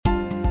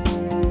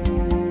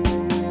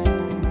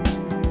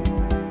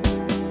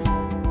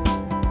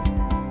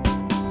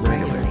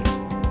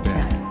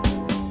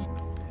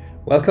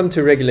Welcome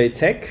to Regulate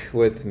Tech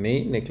with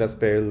me, Nicklas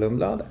Berild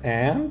Lundblad,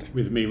 and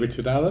with me,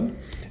 Richard Allan.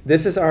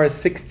 This is our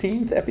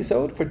 16th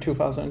episode for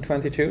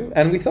 2022,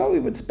 and we thought we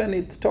would spend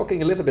it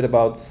talking a little bit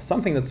about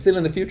something that's still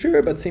in the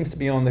future but seems to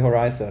be on the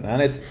horizon,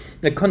 and it's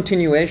a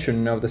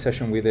continuation of the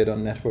session we did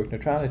on network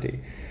neutrality.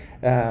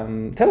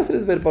 Tell us a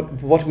little bit about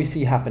what we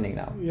see happening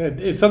now. Yeah,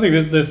 it's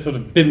something that's sort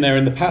of been there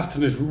in the past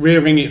and is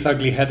rearing its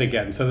ugly head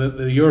again. So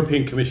the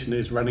European Commission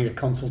is running a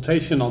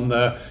consultation on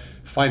the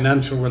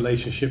financial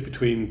relationship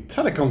between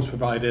telecoms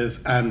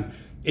providers and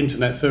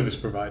internet service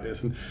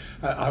providers. And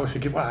I was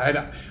thinking,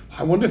 well,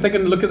 I wonder if they're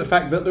going to look at the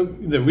fact that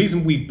the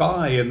reason we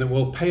buy and that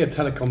we'll pay a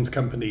telecoms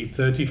company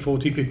 30,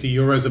 40, 50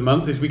 euros a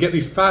month is we get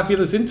these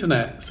fabulous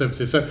internet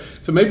services.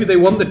 So maybe they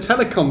want the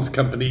telecoms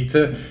company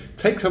to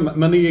take some of that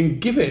money and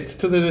give it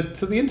to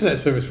the internet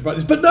service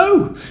providers. But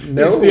no,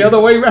 it's the other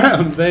way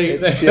around.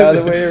 The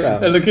other way around.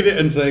 They're looking at it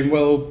and saying,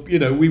 well,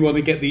 we want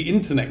to get the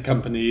internet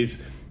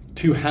companies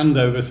to hand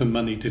over some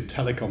money to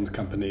telecoms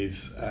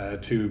companies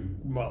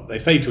they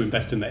say to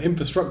invest in their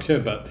infrastructure,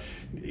 but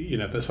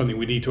that's something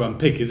we need to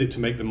unpick. Is it to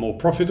make them more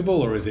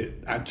profitable, or is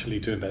it actually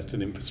to invest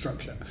in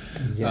infrastructure?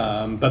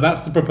 Yes. But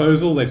that's the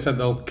proposal. They said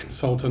they'll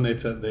consult on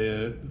it at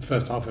the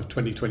first half of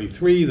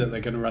 2023, that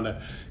they're going to run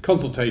a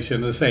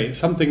consultation. As I say, it's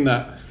something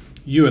that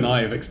you and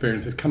I have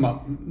experienced. It's come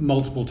up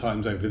multiple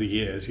times over the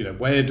years.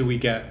 Where do we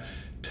get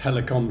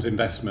telecoms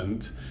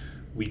investment?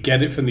 We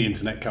get it from the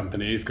internet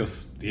companies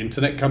because the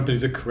internet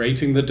companies are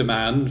creating the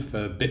demand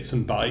for bits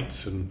and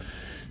bytes, and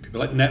people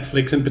like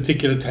Netflix in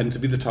particular tend to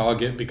be the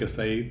target because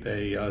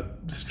they are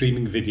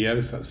streaming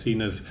videos that's seen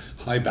as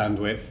high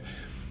bandwidth.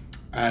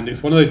 And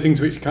it's one of those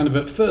things which kind of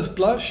at first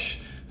blush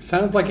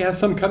sounds like it has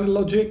some kind of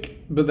logic,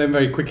 but then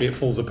very quickly it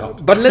falls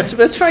apart. But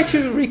let's try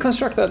to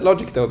reconstruct that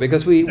logic, though,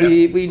 because we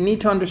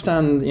need to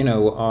understand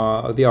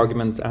the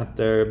arguments at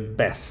their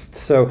best.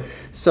 So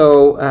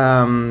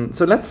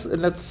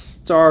let's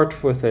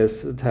start with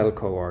this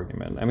telco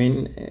argument. I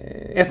mean,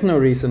 Ethno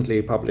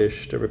recently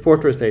published a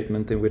reporter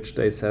statement in which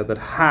they said that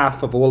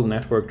half of all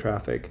network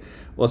traffic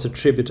was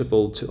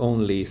attributable to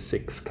only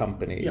 6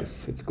 companies. Yep.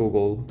 It's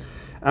Google,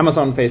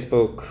 Amazon,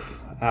 Facebook,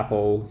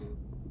 Apple,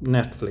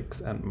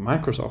 Netflix, and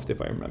Microsoft,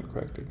 if I remember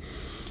correctly.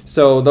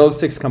 So those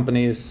 6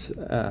 companies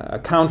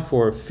account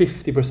for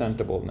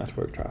 50% of all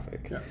network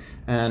traffic. Yeah.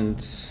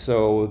 And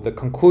so the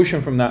conclusion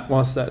from that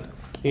was that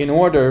in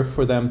order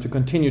for them to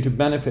continue to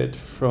benefit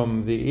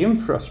from the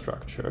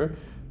infrastructure,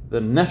 the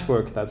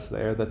network that's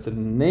there, that's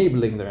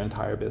enabling their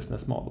entire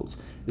business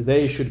models,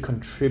 they should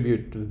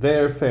contribute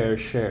their fair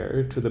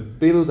share to the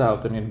build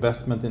out and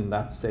investment in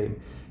that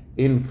same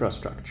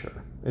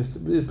infrastructure. Is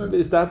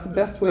that the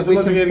best way we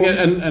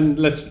can and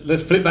let's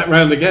flip that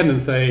round again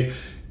and say,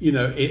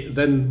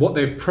 then what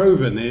they've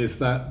proven is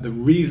that the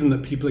reason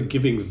that people are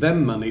giving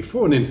them money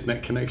for an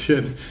internet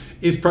connection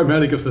is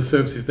primarily because the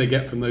services they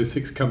get from those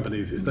 6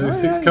 companies. It's those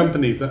 6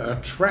 companies that are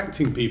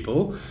attracting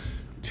people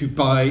to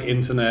buy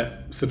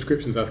internet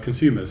subscriptions as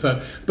consumers.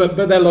 So, but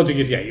their logic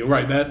is, you're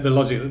right. The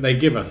logic that they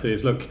give us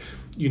is, look,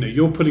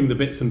 you're putting the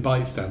bits and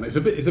bytes down. It's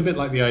a bit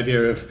like the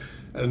idea of,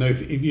 I don't know,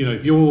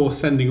 if you're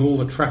sending all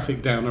the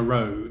traffic down a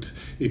road,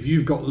 if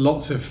you've got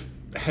lots of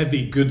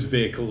heavy goods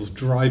vehicles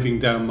driving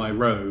down my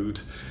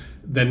road,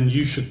 then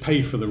you should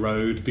pay for the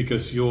road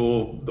because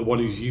you're the one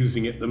who's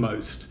using it the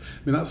most.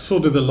 I mean, that's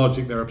sort of the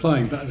logic they're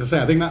applying. But as I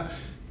say, I think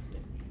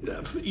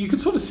that you can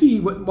sort of see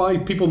why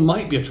people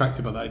might be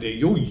attracted by that idea.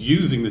 You're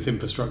using this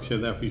infrastructure,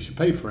 therefore you should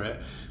pay for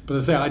it. But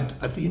as I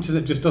say, the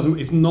internet just doesn't.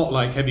 It's not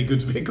like heavy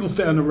goods vehicles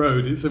down a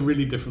road. It's a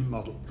really different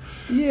model.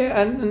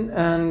 Yeah,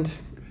 and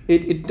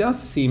it does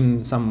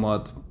seem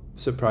somewhat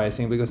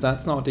surprising because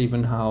that's not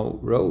even how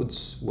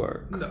roads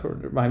work.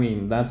 No. I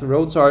mean, that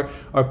roads are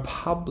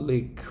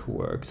public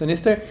works. And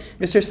is there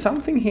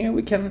something here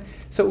we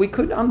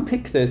could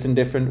unpick this in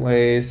different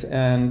ways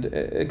and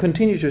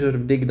continue to sort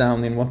of dig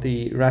down in what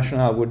the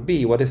rationale would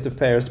be. What is the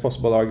fairest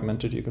possible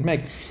argument that you can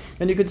make?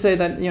 And you could say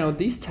that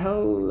these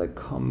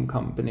telecom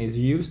companies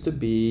used to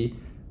be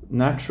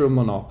natural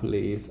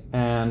monopolies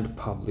and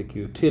public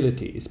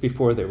utilities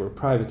before they were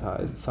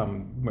privatized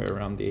somewhere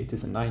around the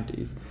 80s and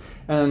 90s.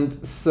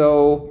 And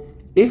so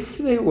if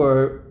they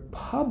were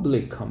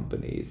public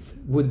companies,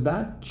 would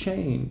that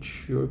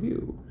change your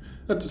view?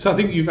 So I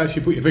think you've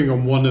actually put your finger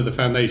on one of the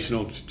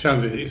foundational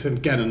challenges. It's,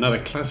 again, another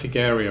classic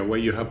area where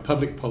you have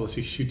public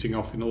policy shooting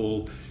off in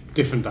all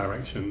different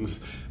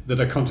directions that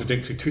are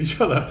contradictory to each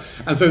other.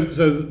 And so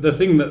the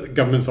thing that the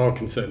governments are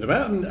concerned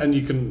about, and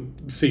you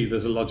can see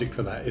there's a logic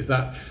for that, is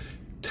that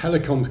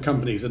telecoms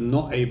companies are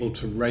not able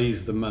to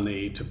raise the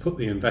money to put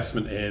the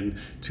investment in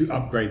to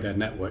upgrade their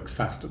networks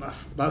fast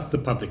enough. That's the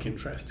public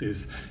interest,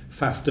 is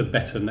faster,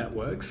 better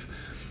networks.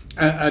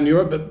 And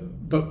Europe,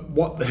 but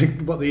what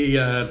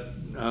the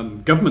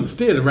governments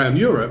did around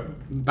Europe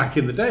back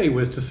in the day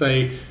was to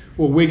say,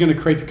 well, we're going to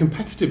create a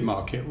competitive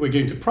market. We're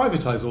going to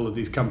privatize all of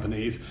these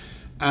companies,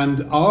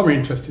 and our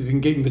interest is in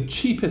getting the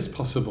cheapest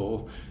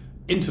possible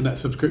internet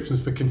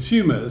subscriptions for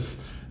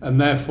consumers. And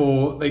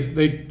therefore,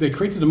 they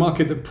created a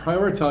market that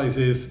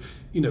prioritizes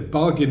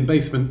bargain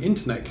basement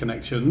internet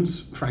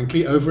connections,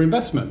 frankly, over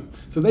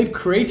investment. So they've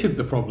created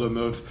the problem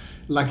of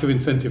lack of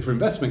incentive for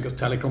investment, because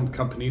telecom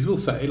companies will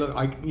say, look,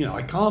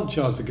 I can't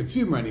charge the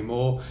consumer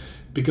anymore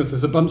because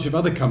there's a bunch of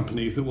other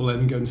companies that will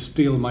then go and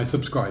steal my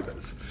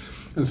subscribers.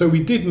 And so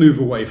we did move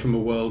away from a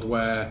world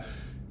where,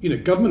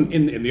 government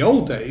in the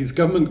old days,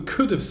 government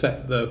could have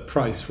set the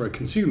price for a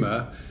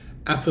consumer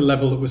at a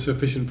level that was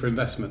sufficient for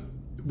investment.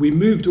 We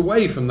moved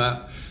away from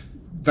that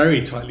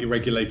very tightly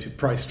regulated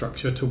price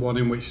structure to one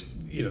in which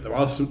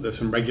there's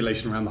some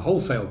regulation around the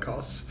wholesale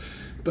costs,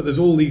 but there's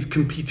all these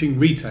competing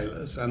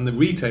retailers, and the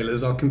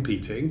retailers are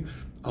competing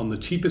on the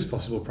cheapest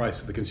possible price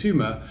to the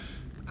consumer.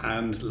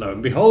 And lo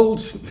and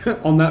behold,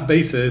 on that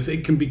basis,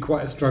 it can be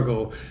quite a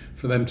struggle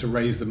for them to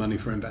raise the money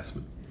for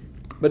investment.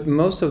 But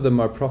most of them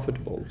are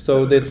profitable.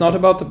 So it's not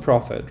about the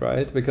profit,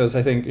 right? Because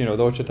I think,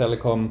 Deutsche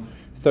Telekom,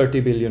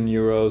 30 billion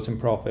euros in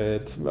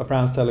profit,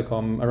 France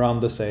Telecom around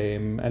the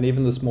same, and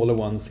even the smaller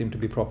ones seem to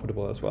be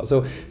profitable as well.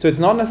 So it's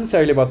not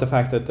necessarily about the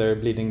fact that they're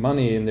bleeding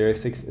money in their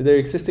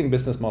existing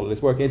business model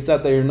is working. It's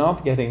that they're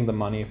not getting the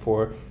money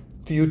for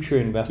future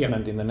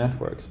investment in the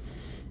networks.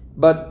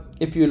 But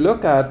if you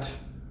look at,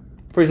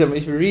 for example,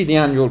 if you read the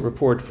annual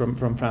report from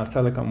France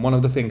Telecom, one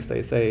of the things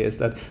they say is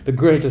that the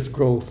greatest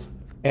growth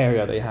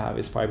area they have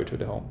is fiber to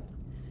the home.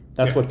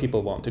 That's what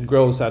people want. It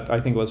grows at, I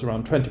think it was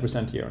around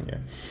 20% year on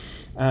year.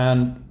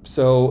 And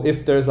so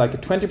if there's like a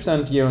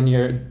 20% year on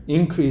year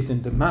increase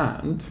in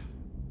demand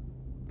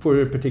for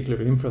a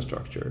particular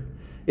infrastructure,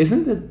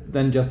 isn't it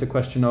then just a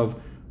question of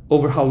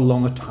over how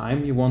long a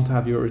time you want to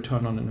have your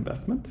return on an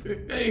investment?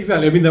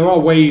 Exactly. I mean, there are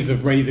ways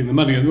of raising the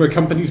money, and there are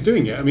companies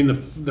doing it. I mean,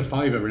 the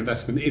fibre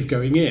investment is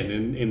going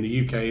in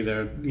the UK. There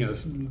are a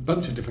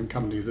bunch of different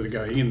companies that are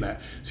going in there.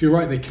 So you're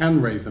right, they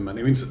can raise the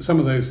money. I mean, some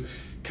of those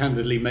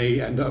candidly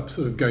may end up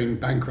sort of going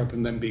bankrupt,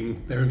 and then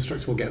their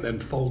infrastructure will get then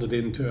folded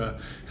into a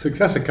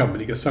successor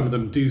company, because some of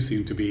them do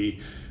seem to be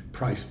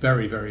priced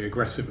very, very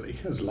aggressively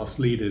as loss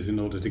leaders in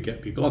order to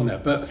get people on there.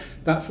 But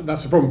that's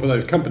a problem for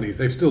those companies.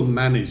 They've still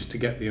managed to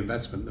get the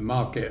investment. The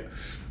market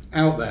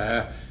out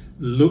there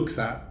looks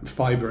at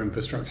fibre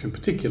infrastructure in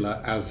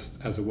particular as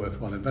a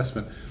worthwhile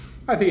investment.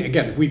 I think,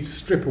 again, if we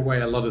strip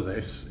away a lot of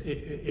this,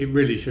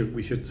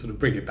 we should sort of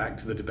bring it back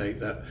to the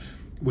debate that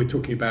we're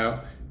talking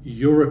about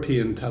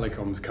European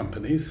telecoms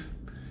companies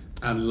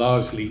and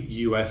largely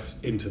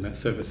US internet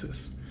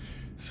services.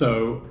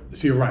 So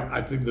you're right.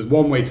 I think there's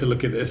one way to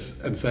look at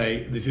this and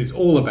say this is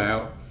all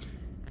about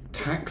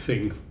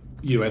taxing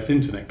US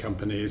internet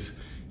companies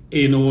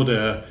in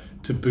order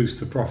to boost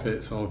the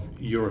profits of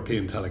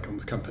European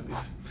telecoms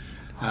companies.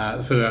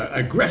 It's an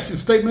aggressive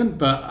statement,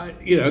 but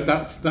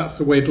that's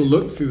the way to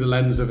look through the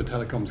lens of a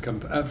telecoms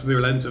company, through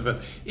the lens of an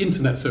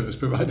internet service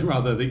provider,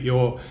 rather, that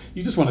you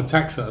just want to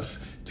tax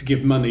us to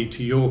give money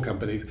to your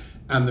companies.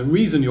 And the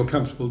reason you're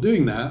comfortable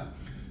doing that,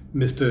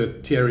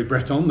 Mr. Thierry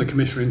Breton, the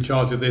commissioner in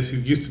charge of this, who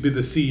used to be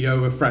the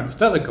CEO of France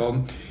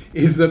Telecom,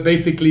 is that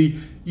basically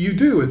you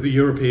do, as the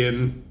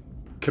European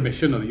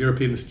Commission or the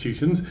European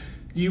institutions,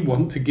 you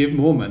want to give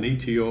more money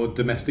to your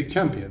domestic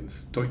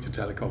champions, Deutsche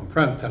Telekom,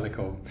 France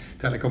Telecom,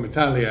 Telecom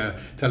Italia,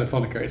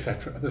 Telefonica,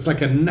 etc. There's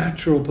like a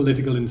natural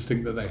political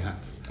instinct that they have.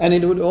 And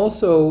it would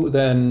also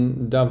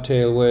then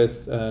dovetail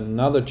with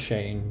another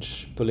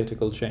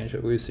political change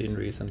that we've seen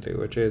recently,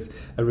 which is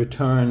a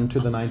return to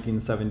the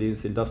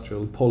 1970s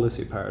industrial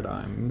policy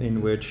paradigm,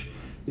 in which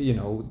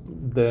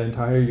the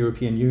entire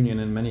European Union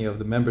and many of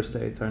the member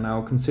states are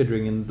now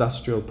considering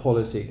industrial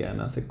policy again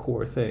as a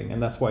core thing.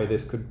 And that's why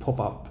this could pop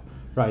up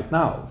right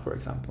now, for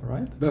example,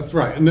 right? That's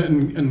right.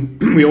 And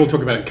we all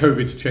talk about it.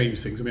 COVID's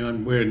changed things. I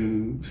mean, we're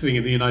sitting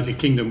in the United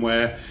Kingdom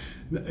where,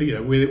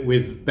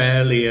 with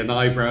barely an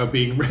eyebrow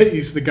being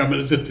raised, the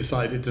government has just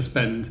decided to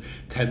spend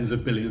tens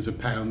of billions of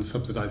pounds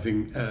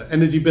subsidising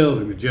energy bills,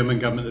 and the German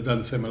government had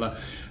done similar.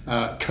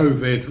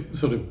 COVID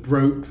sort of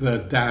broke the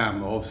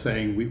dam of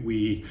saying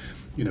we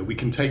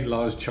can take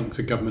large chunks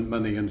of government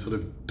money and sort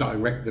of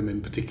direct them in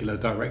particular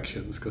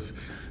directions, because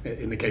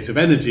in the case of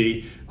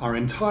energy, our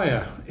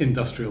entire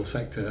industrial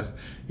sector,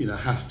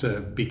 has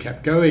to be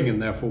kept going,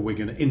 and therefore we're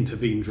going to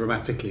intervene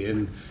dramatically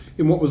in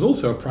what was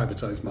also a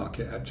privatized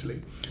market,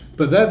 actually.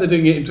 But they're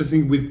doing it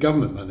interesting with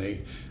government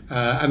money.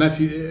 And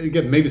actually,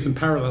 again, maybe some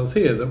parallels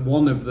here, that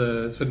one of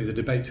certainly the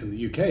debates in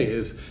the UK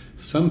is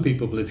some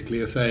people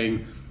politically are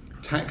saying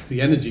tax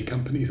the energy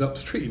companies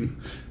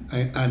upstream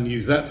and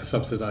use that to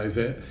subsidize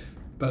it.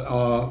 But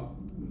our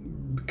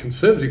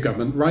conservative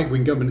government,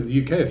 right-wing government in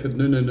the UK, has said,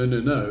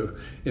 no.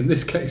 In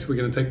this case, we're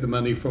going to take the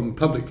money from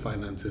public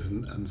finances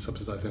and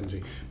subsidise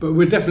energy. But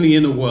we're definitely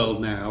in a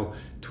world now,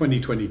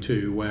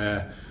 2022,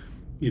 where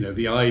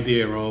the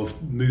idea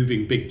of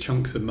moving big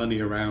chunks of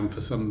money around for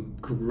some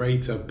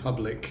greater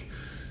public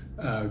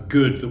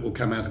good that will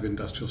come out of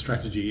industrial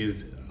strategy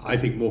is, I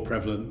think, more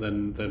prevalent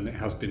than it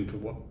has been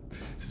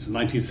since the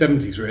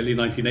 1970s, really,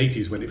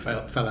 1980s, when it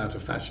fell out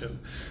of fashion.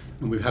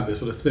 And we've had this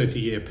sort of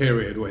 30-year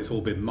period where it's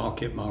all been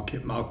market,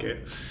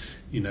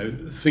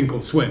 sink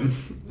or swim.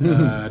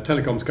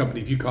 Telecoms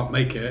company, if you can't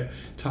make it,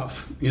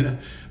 tough,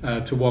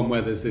 to one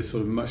where there's this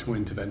sort of much more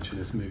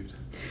interventionist mood.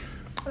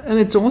 And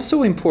it's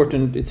also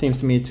important, it seems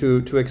to me,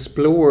 to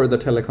explore the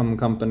telecom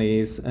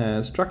companies'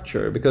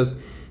 structure, because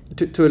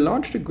to a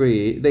large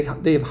degree,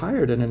 they've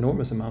hired an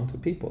enormous amount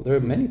of people. There are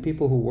many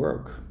people who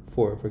work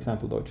for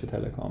example, Deutsche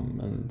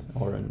Telekom and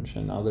Orange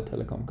and other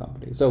telecom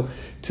companies. So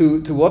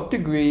to what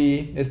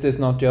degree is this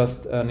not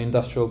just an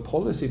industrial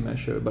policy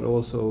measure, but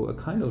also a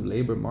kind of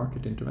labor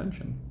market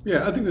intervention?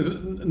 Yeah, I think there's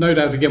no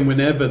doubt, again,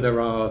 whenever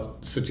there are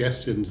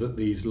suggestions that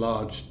these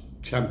large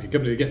champion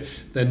companies, again,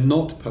 they're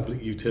not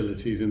public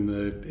utilities in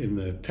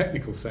the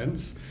technical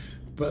sense,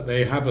 but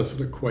they have a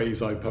sort of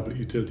quasi-public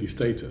utility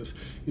status.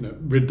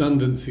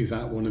 Redundancies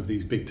at one of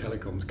these big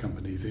telecoms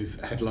companies is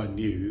headline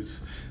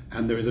news,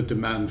 and there is a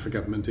demand for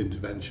government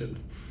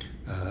intervention.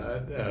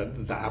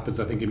 That happens,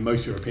 I think, in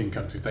most European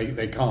countries.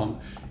 They can't,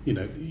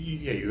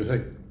 you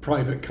say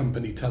private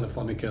company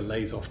Telefonica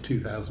lays off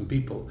 2,000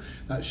 people.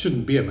 That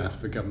shouldn't be a matter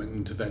for government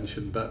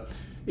intervention, but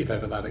if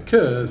ever that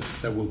occurs,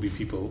 there will be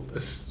people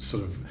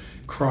sort of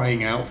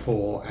crying out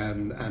for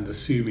and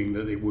assuming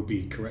that it would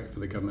be correct for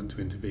the government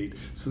to intervene.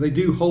 So they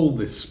do hold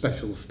this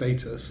special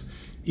status,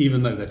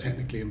 even though they're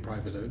technically in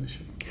private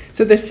ownership.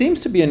 So there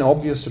seems to be an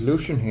obvious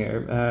solution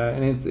here,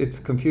 and it's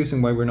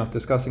confusing why we're not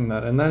discussing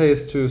that. And that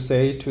is to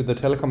say to the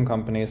telecom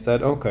companies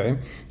that, okay,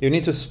 you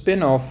need to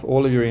spin off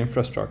all of your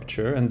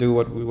infrastructure and do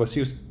what was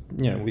used,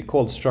 we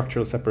called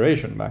structural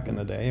separation back in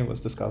the day. It was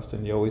discussed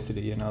in the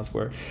OECD and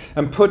elsewhere,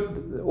 and put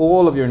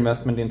all of your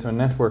investment into a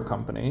network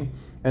company.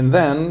 And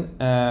then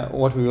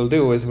what we will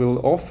do is we'll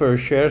offer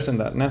shares in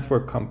that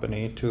network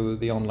company to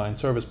the online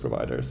service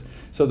providers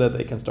so that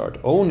they can start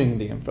owning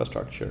the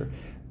infrastructure.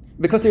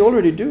 Because they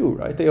already do,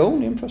 right? They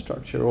own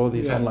infrastructure, all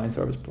these online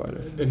service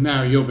providers. And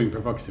now you're being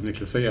provocative,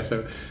 Nicklas.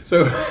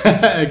 So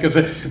because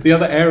the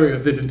other area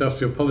of this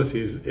industrial policy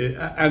is,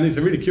 and it's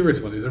a really curious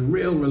one, is a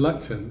real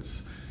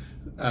reluctance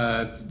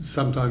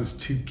sometimes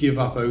to give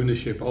up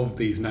ownership of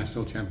these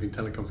national champion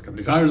telecoms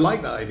companies. I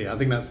like that idea. I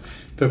think that's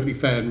perfectly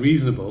fair and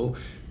reasonable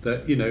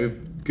that,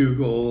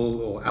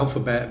 Google or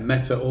Alphabet,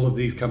 Meta, all of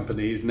these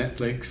companies,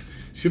 Netflix,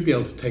 should be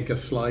able to take a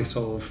slice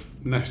of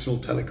national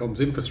telecoms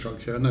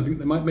infrastructure, and I think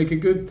they might make a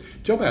good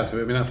job out of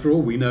it. I mean, after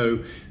all, we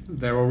know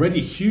they're already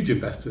huge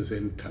investors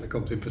in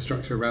telecoms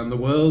infrastructure around the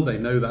world. They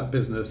know that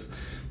business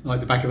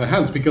like the back of their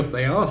hands because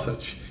they are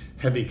such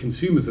heavy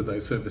consumers of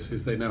those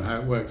services. They know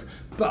how it works.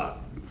 But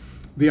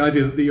the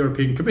idea that the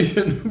European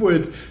Commission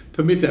would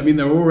permit it, I mean,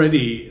 there are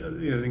already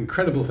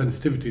incredible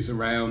sensitivities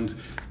around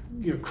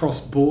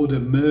cross-border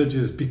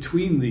mergers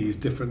between these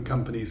different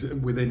companies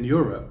within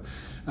Europe.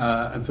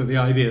 And so the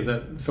idea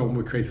that someone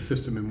would create a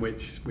system in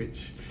which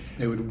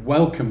they would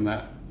welcome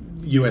that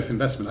US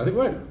investment, I think,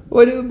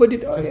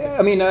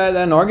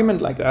 an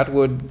argument like that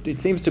would, it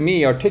seems to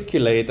me,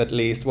 articulate at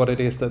least what it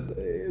is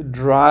that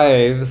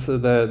drives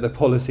the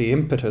policy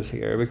impetus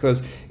here.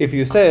 Because if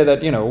you say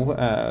that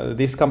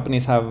these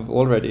companies have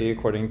already,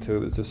 according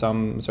to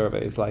some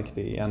surveys like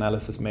the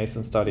Analysis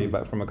Mason study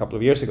from a couple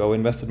of years ago,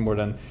 invested more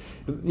than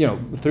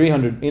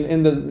 300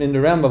 in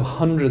the realm of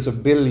hundreds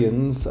of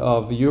billions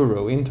of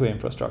euro into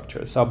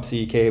infrastructure,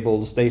 subsea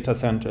cables, data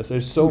centers.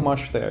 There's so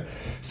much there,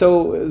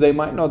 so they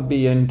might not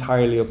be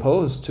entirely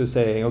opposed to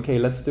saying, okay,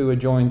 let's do a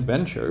joint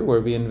venture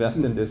where we invest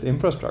in this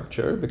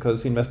infrastructure,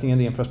 because investing in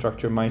the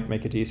infrastructure might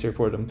make it easier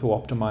for them to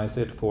optimize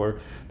it for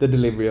the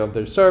delivery of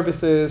their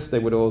services. They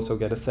would also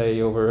get a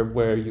say over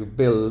where you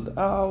build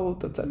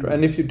out, etc.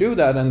 And if you do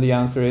that and the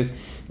answer is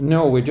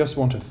no, we just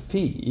want a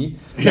fee,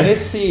 then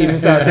it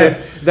seems as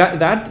if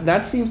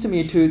that seems to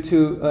me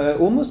to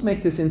almost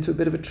make this into a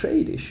bit of a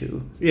trade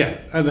issue. Yeah,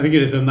 and I think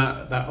it is, and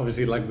that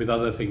obviously, like with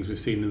other things we've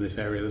seen in this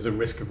area, there's a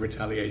risk of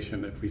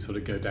retaliation if we sort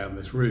of go down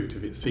this route,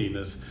 if it's seen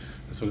as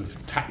a sort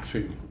of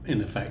taxing,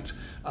 in effect,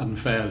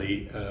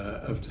 unfairly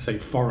of, say,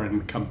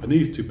 foreign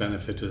companies to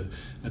benefit a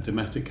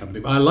domestic company.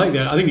 But I like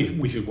that. I think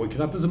we should work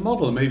it up as a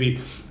model. Maybe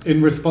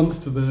in response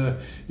to the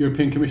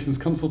European Commission's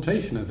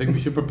consultation, I think we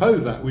should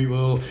propose that. We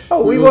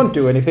won't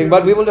do anything,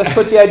 but we will just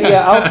put the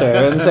idea out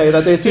there and say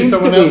that there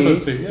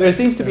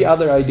seems to be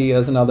other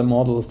ideas and other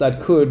models that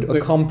could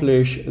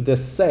accomplish the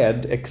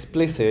said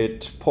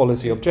explicit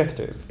policy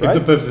objective. Right?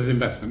 If the purpose is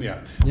investment,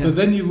 yeah. But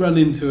then you run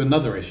into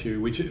another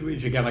issue, which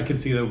again, I can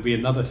see there will be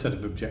another set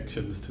of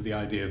objections to the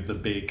idea of the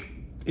big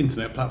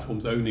internet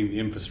platforms owning the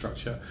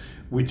infrastructure,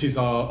 which is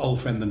our old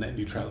friend, the net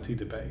neutrality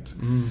debate.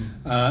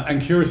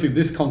 And curiously,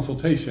 this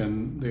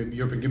consultation, the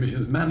European Commission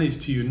has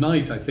managed to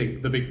unite, I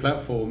think, the big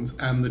platforms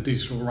and the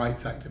digital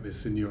rights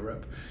activists in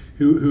Europe,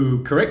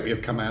 who correctly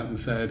have come out and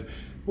said,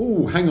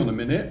 oh, hang on a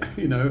minute,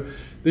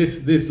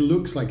 this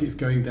looks like it's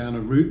going down a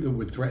route that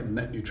would threaten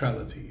net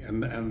neutrality.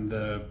 And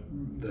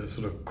the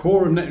sort of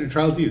core of net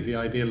neutrality is the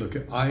idea, look,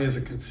 I as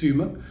a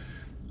consumer,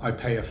 I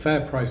pay a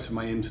fair price for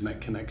my internet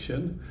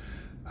connection.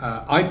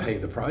 I pay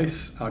the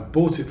price. I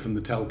bought it from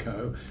the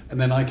telco, and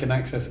then I can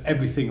access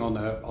everything on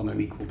an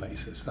equal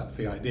basis. That's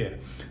the idea.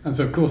 And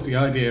so, of course, the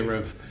idea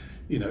of,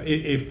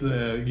 if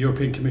the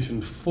European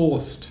Commission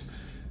forced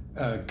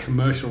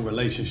commercial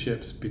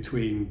relationships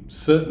between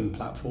certain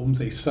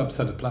platforms, a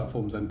subset of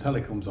platforms and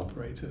telecoms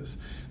operators,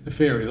 the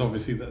fear is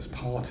obviously that as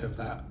part of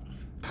that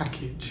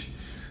package,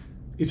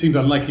 it seemed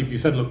unlikely if you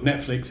said, look,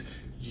 Netflix,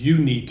 you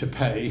need to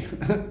pay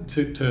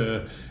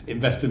to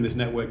invest in this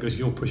network because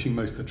you're pushing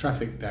most of the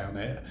traffic down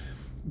it.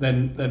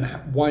 Then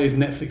why is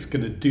Netflix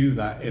going to do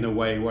that in a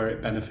way where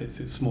it benefits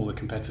its smaller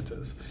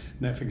competitors?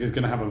 Netflix is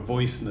going to have a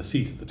voice and a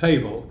seat at the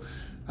table.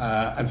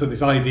 And so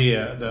this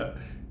idea that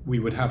we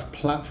would have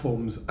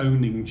platforms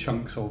owning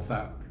chunks of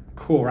that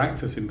core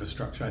access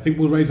infrastructure, I think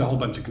will raise a whole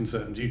bunch of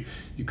concerns.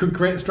 You could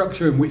create a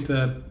structure in which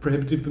they're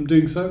prohibited from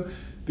doing so,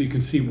 but you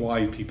can see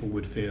why people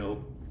would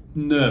feel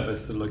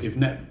nervous that, look, if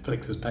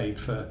Netflix has paid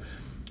for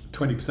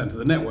 20% of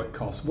the network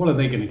costs, what are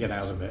they going to get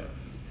out of it?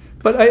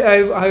 But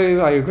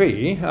I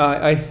agree.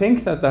 I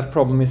think that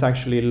problem is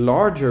actually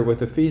larger with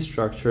the fee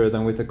structure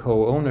than with the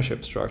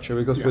co-ownership structure,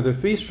 because with the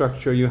fee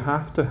structure you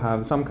have to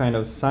have some kind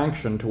of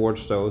sanction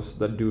towards those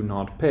that do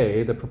not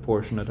pay the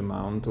proportionate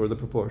amount or the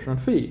proportionate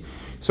fee.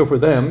 So for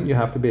them you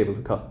have to be able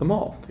to cut them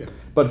off. Yeah.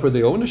 But for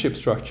the ownership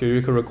structure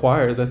you can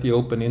require that the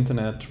open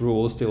internet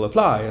rules still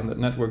apply and that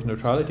network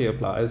neutrality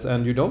applies,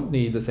 and you don't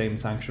need the same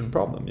sanction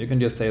problem. You can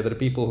just say that the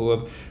people who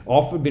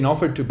have been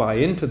offered to buy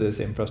into this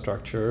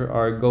infrastructure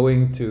are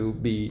going to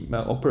be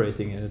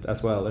operating in it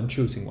as well and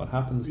choosing what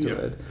happens to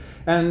it,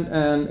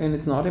 and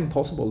it's not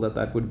impossible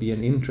that would be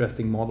an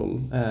interesting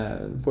model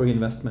for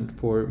investment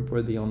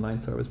for the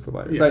online service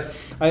providers.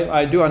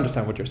 I do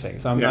understand what you're saying,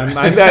 so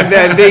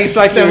I'm being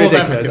slightly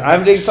ridiculous.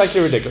 I'm being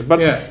slightly ridiculous,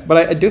 but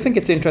I do think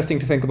it's interesting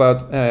to think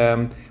about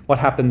what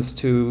happens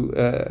to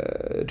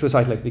a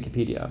site like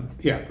Wikipedia,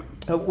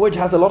 which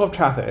has a lot of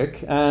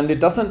traffic, and it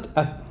doesn't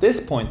at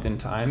this point in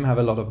time have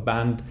a lot of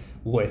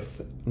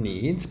bandwidth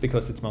needs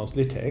because it's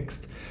mostly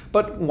text.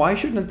 But why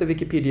shouldn't the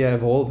Wikipedia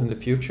evolve in the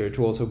future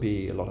to also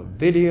be a lot of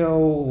video,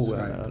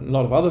 a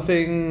lot of other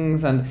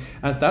things? And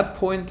at that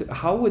point,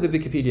 how would the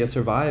Wikipedia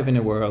survive in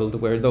a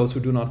world where those who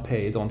do not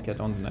pay don't get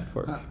on the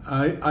network?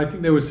 I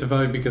think they would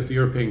survive because the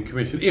European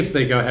Commission, if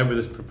they go ahead with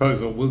this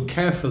proposal, will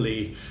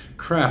carefully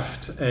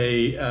craft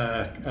a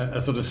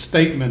sort of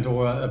statement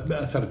or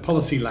a sort of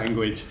policy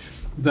language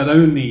that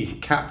only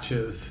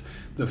captures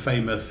the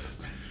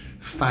famous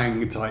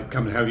FANG type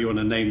company, however you want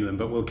to name them,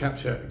 but we'll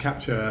capture.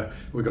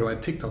 We've got to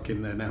add TikTok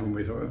in there now, and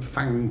we sort of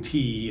FANG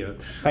T,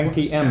 FANG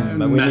TM,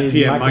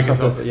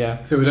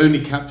 Microsoft. So it would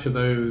only capture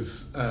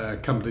those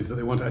companies that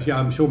they want to. Actually,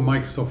 I'm sure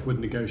Microsoft would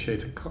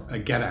negotiate a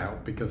get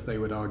out because they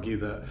would argue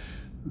that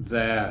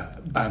their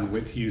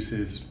bandwidth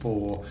uses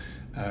for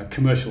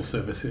commercial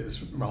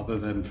services rather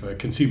than for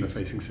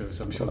consumer-facing services.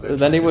 I'm sure.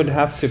 Then they would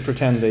have to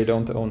pretend they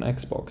don't own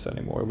Xbox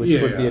anymore,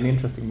 which would be an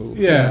interesting move.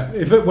 Yeah,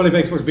 if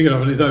Xbox is big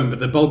enough on its own,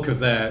 but the bulk of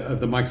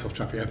the Microsoft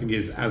traffic, I think,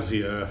 is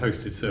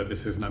Azure-hosted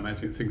services, and I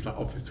imagine things like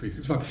Office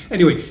 365.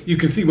 Anyway, you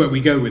can see where we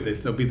go with this.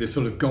 There'll be this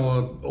sort of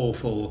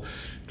god-awful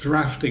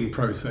drafting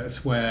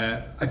process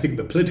where I think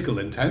the political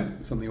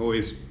intent, something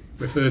always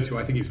referred to,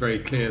 I think it's very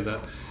clear that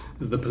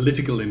the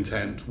political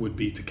intent would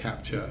be to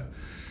capture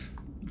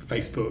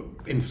Facebook,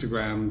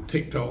 Instagram,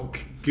 TikTok,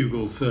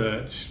 Google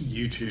search,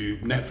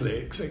 YouTube,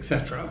 Netflix,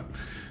 etc.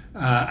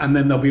 And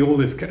then there'll be all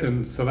this,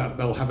 and so that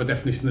they'll have a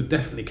definition that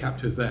definitely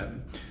captures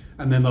them.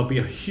 And then there'll be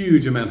a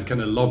huge amount of kind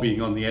of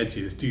lobbying on the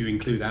edges. Do you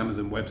include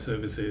Amazon Web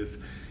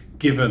Services?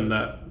 Given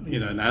that,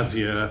 and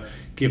Azure,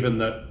 given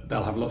that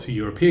they'll have lots of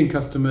European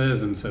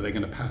customers, and so they're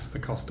going to pass the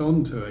cost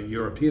on to a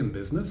European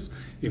business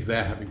if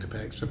they're having to pay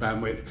extra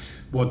bandwidth.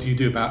 What do you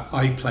do about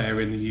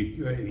iPlayer in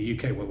the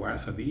UK? Well, we're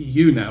outside the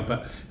EU now,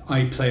 but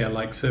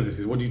iPlayer-like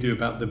services. What do you do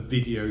about the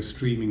video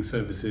streaming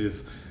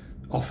services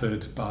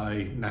offered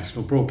by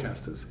national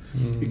broadcasters?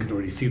 You can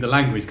already see the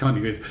language, can't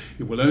you?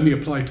 It will only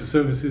apply to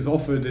services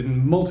offered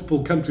in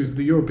multiple countries of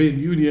the European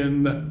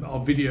Union that are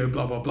video,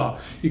 blah, blah, blah.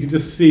 You can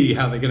just see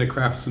how they're going to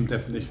craft some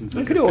definitions.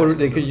 They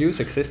could use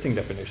existing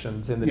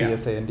definitions in the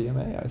DSA and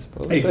DMA, I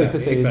suppose.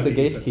 Exactly. It's a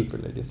gatekeeper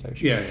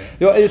legislation.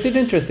 It's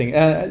interesting.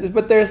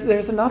 But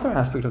there's another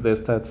aspect of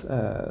this that's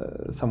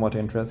somewhat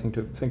interesting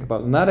to think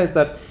about, and that is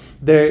that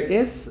there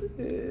is,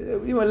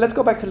 let's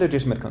go back to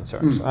legitimate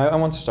concerns. I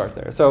want to start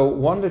there. So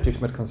one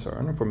legitimate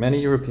concern for many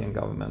European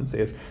governments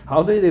is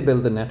how do they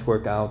build the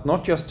network out,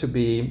 not just to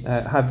be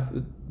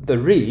have the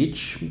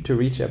reach to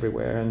reach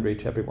everywhere and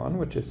reach everyone,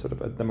 which is sort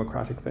of a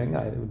democratic thing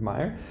I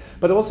admire,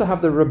 but also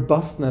have the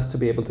robustness to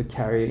be able to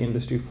carry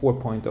Industry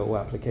 4.0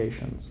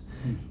 applications.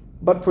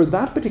 But for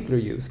that particular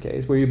use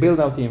case, where you build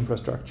out the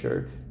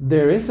infrastructure,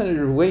 there isn't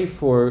a way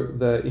for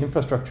the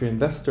infrastructure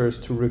investors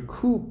to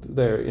recoup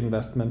their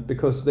investment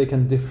because they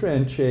can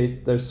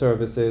differentiate their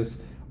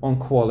services on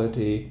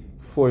quality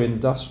for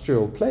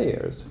industrial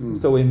players.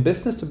 So in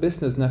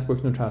business-to-business,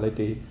 network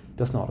neutrality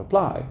does not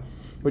apply,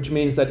 which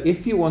means that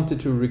if you wanted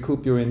to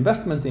recoup your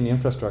investment in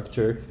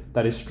infrastructure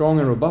that is strong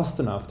and robust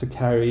enough to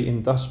carry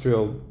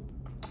industrial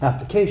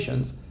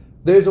applications,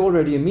 there's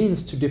already a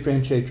means to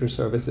differentiate your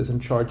services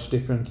and charge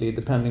differently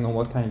depending on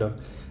what kind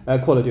of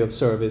quality of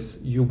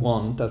service you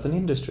want as an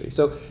industry.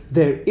 So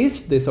there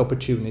is this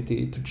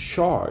opportunity to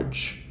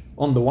charge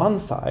on the one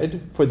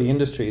side for the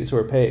industries who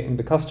are paying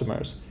the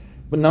customers,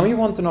 but now you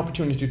want an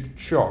opportunity to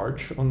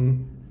charge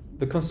on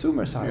the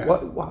consumer side.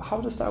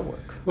 How does that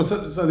work? Well,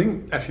 so I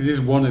think actually this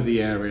is one of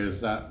the areas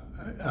that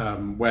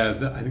where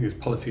I think this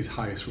policy is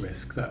highest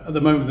risk. That at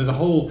the moment there's a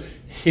whole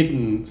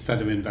hidden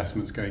set of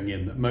investments going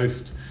in that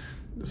most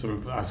sort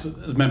of us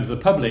as members of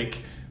the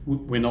public,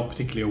 we're not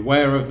particularly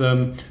aware of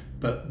them,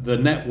 but the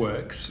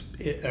networks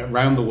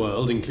around the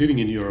world, including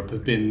in Europe,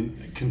 have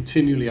been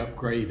continually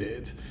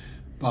upgraded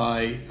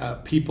by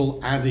people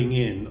adding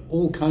in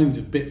all kinds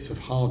of bits of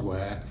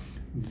hardware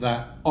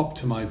that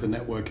optimize the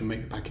network and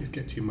make the packets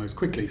get to you most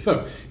quickly.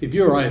 So if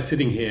you or I are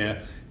sitting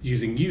here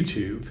using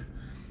YouTube,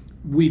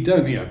 we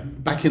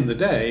don't, back in the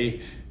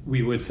day,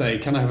 we would say,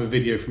 can I have a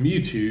video from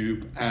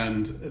YouTube?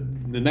 And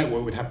the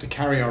network would have to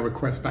carry our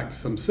request back to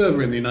some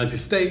server in the United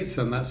States,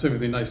 and that server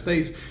in the United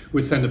States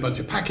would send a bunch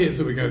of packets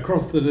that would go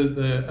across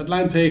the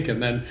Atlantic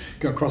and then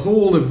go across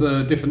all of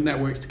the different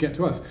networks to get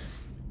to us.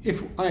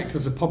 If I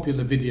access a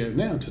popular video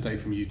now today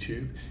from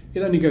YouTube, it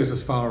only goes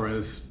as far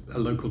as a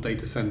local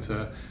data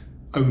center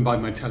owned by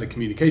my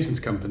telecommunications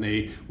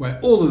company, where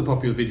all of the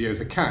popular videos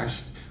are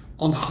cached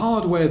on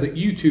hardware that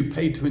YouTube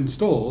paid to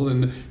install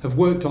and have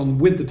worked on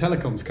with the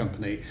telecoms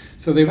company.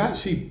 So they've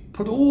actually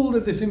put all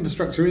of this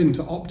infrastructure in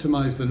to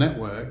optimize the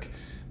network,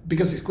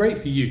 because it's great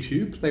for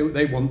YouTube.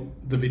 They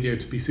want the video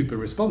to be super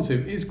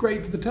responsive. It's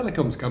great for the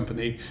telecoms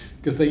company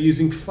because they're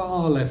using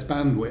far less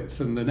bandwidth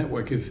and the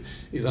network is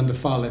under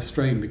far less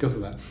strain because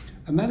of that.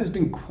 And that has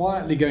been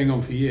quietly going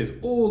on for years.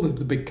 All of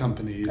the big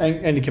companies.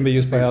 And it can be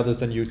used by others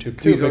than YouTube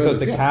too, because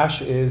the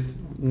cache is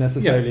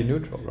necessarily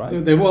neutral,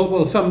 right? There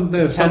are some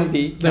that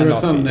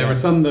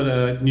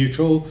are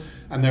neutral,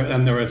 and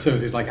there are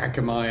services like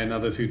Akamai and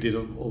others who did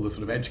all the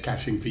sort of edge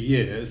caching for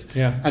years.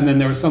 Yeah. And then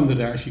there are some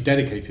that are actually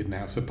dedicated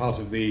now. So part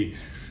of the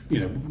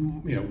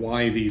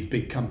why these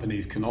big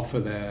companies can offer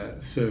their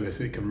service,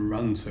 it can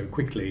run so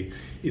quickly,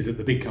 is that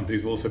the big companies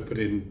have also put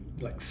in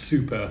like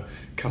super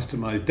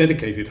customized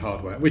dedicated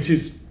hardware, which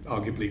is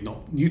arguably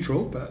not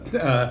neutral, but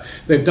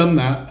they've done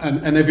that,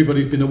 and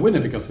everybody's been a winner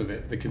because of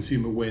it. The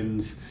consumer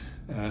wins,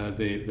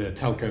 the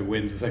telco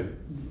wins. So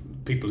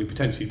people who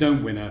potentially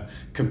don't win are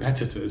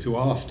competitors who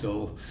are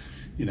still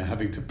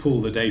having to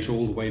pull the data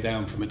all the way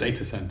down from a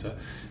data center.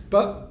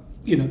 But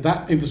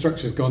that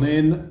infrastructure's gone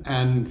in,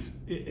 and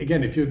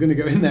again, if you're going to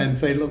go in there and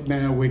say, look,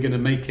 now we're going to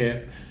make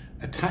it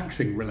a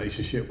taxing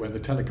relationship where the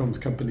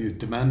telecoms company is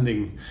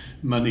demanding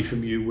money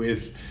from you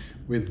with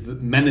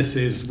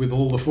menaces, with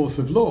all the force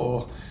of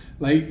law,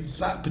 like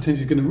that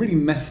potentially is going to really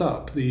mess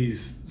up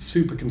these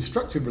super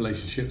constructive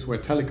relationships where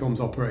telecoms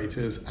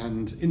operators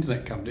and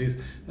internet companies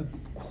have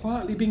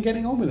quietly been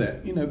getting on with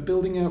it,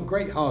 building out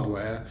great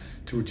hardware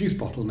to reduce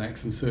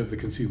bottlenecks and serve the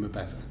consumer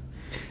better.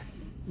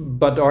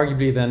 But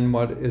arguably then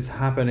what is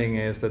happening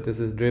is that this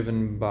is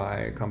driven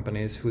by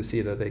companies who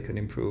see that they can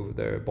improve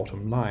their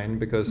bottom line,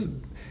 because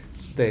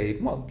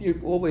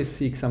you always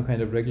seek some kind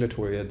of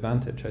regulatory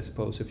advantage, I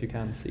suppose, if you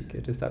can seek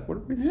it. Is that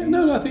what we're saying?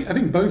 No, I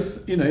think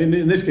both,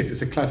 in this case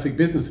it's a classic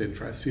business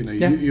interest.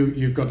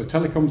 You've got a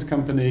telecoms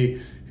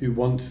company who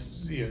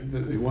wants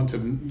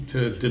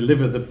to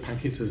deliver the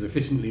packets as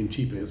efficiently and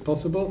cheaply as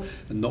possible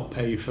and not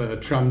pay for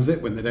transit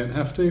when they don't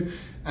have to.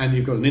 And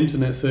you've got an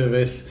internet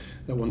service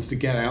that wants to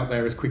get out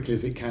there as quickly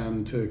as it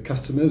can to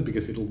customers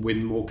because it'll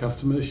win more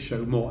customers,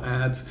 show more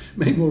ads,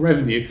 make more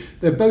revenue.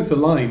 They're both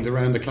aligned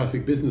around a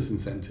classic business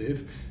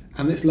incentive,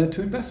 and it's led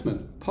to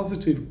investment,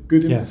 positive,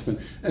 good investment.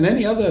 Yes. And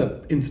any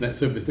other internet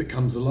service that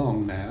comes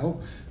along now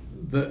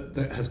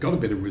that has got a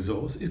bit of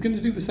resource is going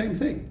to do the same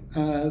thing.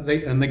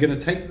 They're going to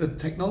take the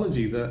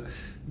technology that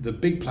the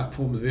big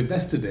platforms have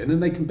invested in,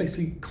 and they can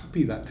basically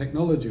copy that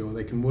technology, or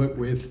they can work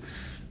with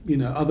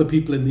other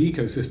people in the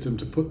ecosystem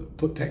to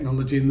put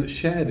technology in that's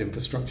shared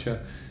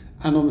infrastructure.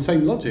 And on the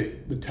same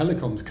logic, the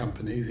telecoms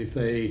companies, if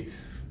they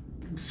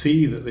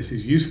see that this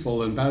is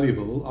useful and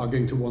valuable, are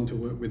going to want to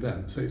work with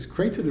them. So it's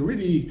created a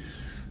really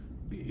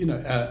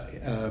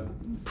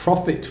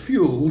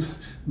profit-fueled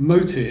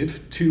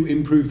motive to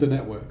improve the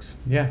networks.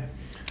 Yeah.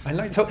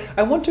 So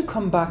I want to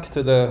come back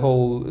to the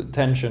whole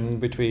tension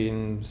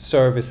between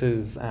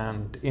services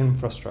and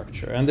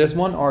infrastructure. And there's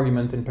one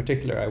argument in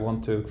particular I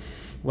want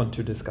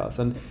to discuss.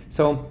 And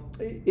so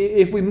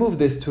if we move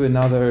this to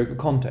another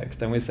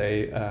context and we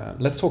say,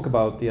 let's talk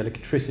about the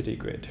electricity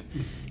grid.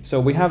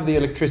 So we have the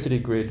electricity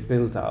grid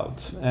built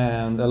out,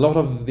 and a lot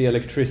of the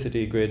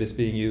electricity grid is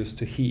being used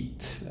to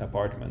heat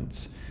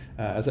apartments.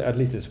 At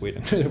least in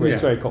Sweden, where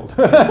it's very cold.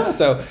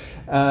 So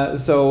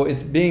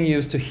it's being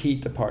used to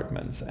heat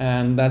apartments,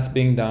 and that's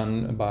being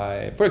done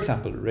by, for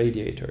example,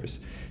 radiators.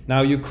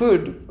 Now, you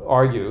could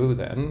argue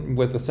then,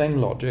 with the same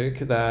logic,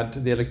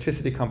 that the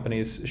electricity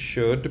companies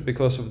should,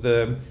 because of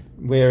the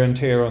wear and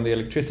tear on the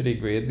electricity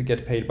grid,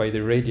 get paid by the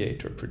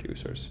radiator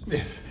producers.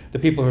 Yes. The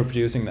people who are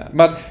producing that.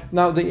 But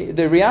now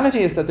the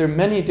reality is that there are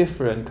many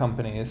different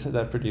companies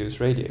that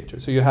produce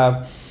radiators. So you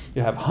have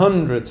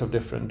hundreds of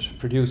different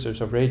producers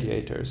of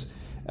radiators.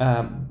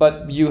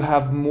 but you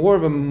have more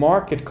of a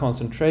market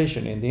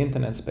concentration in the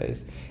internet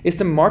space. Is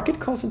the market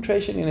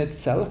concentration in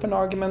itself an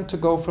argument to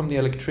go from the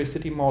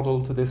electricity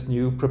model to this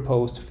new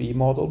proposed fee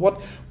model?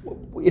 What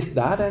is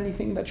that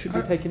anything that should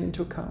be taken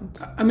into account?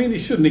 I mean, it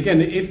shouldn't.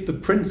 Again, if the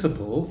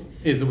principle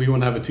is that we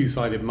want to have a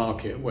two-sided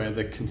market where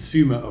the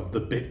consumer of the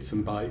bits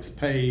and bytes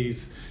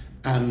pays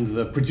and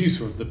the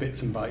producer of the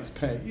bits and bytes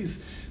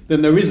pays,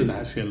 then there isn't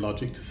actually a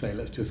logic to say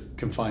let's just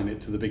confine it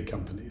to the big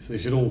companies. They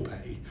should all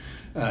pay.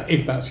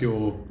 If that's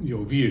your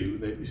view,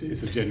 that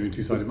it's a genuine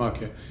two-sided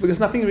market. Because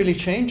nothing really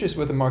changes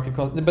with the market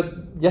cost, but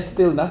yet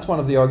still that's one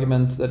of the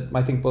arguments that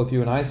I think both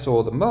you and I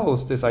saw the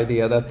most, this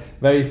idea that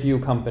very few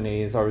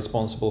companies are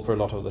responsible for a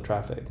lot of the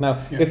traffic. Now,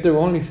 if there were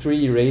only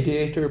 3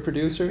 radiator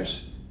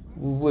producers,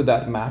 would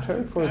that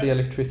matter for the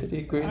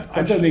electricity grid?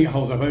 I don't think it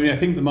holds up. I mean, I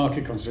think the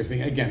market concentration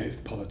thing, again, it's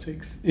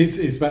politics.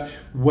 It's about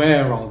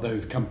where are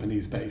those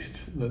companies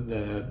based,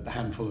 the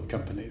handful of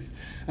companies.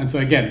 And so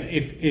again,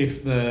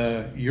 if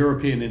the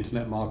European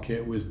internet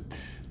market was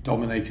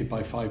dominated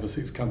by 5 or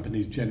 6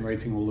 companies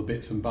generating all the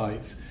bits and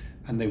bytes,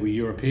 and they were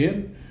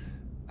European,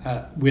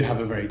 we'd have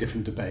a very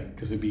different debate,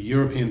 because it'd be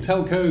European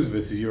telcos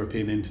versus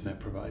European internet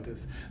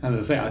providers. And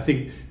as I say, I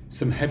think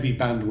some heavy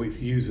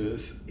bandwidth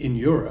users in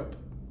Europe,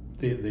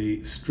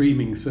 the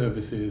streaming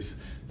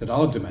services that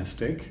are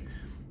domestic,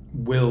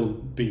 will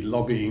be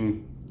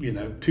lobbying,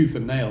 tooth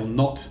and nail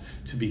not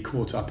to be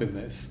caught up in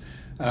this.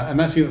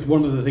 And actually that's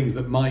one of the things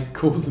that might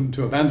cause them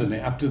to abandon it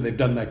after they've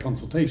done their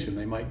consultation.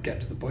 They might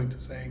get to the point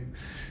of saying,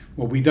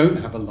 well, we don't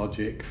have a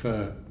logic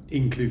for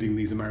including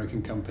these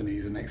American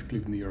companies and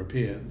excluding the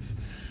Europeans,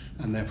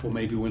 and therefore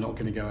maybe we're not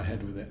going to go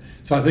ahead with it.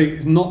 So I think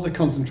it's not the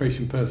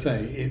concentration per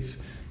se,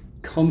 it's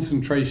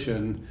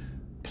concentration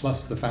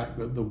plus the fact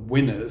that the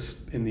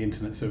winners in the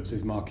internet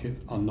services market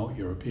are not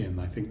European.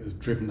 I think that's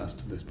driven us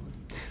to this point.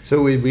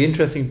 So it would be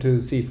interesting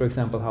to see, for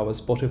example, how a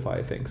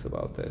Spotify thinks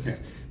about this,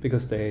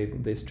 because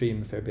they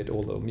stream a fair bit,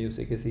 although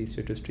music is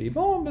easier to stream,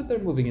 but they're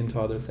moving into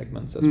other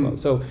segments as well.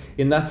 So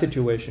in that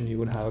situation, you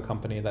would have a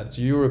company that's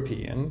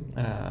European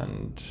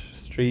and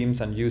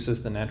streams and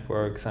uses the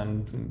networks,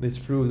 and it's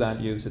through that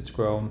use it's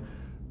grown,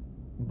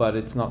 but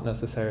it's not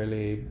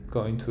necessarily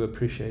going to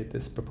appreciate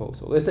this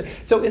proposal. Is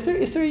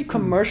there a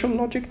commercial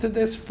logic to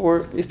this?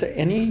 Is there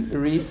any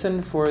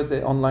reason for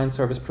the online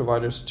service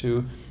providers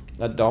to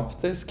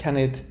adopt this?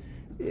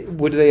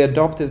 Would they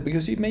adopt this?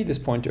 Because you made this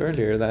point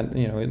earlier that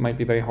it might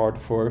be very hard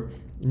for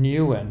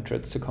new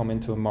entrants to come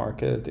into a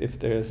market if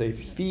there's a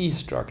fee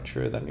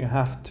structure that you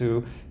have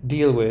to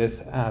deal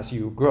with as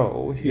you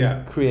grow.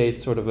 You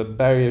create sort of a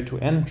barrier to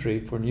entry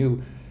for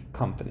new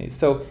companies.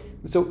 So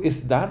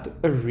is that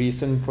a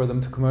reason for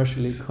them to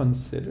commercially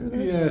consider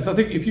this? Yes, I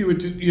think if you were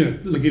to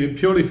look at it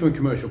purely from a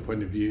commercial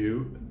point of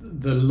view,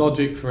 the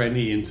logic for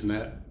any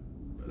internet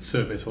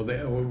service, or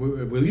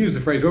we'll use the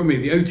phrase, won't we,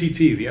 the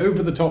OTT, the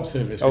over-the-top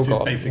service, which is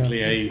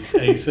basically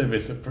a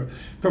service that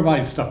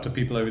provides stuff to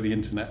people over the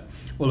internet.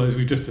 Although, as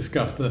we've just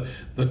discussed,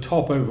 the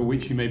top over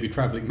which you may be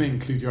travelling may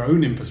include your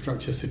own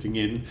infrastructure sitting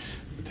in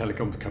the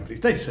telecom company's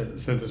data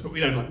centres, but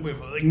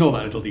we'll ignore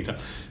that little detail.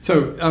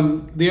 So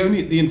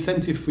the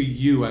incentive for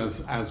you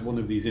as one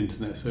of these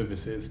internet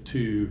services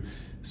to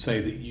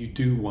say that you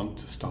do want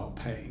to start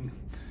paying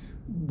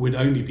would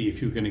only be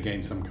if you're going to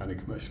gain some kind of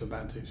commercial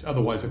advantage.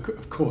 Otherwise,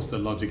 of course, the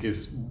logic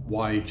is,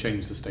 why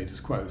change the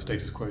status quo? The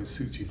status quo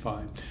suits you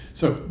fine.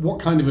 So what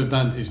kind of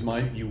advantage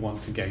might you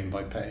want to gain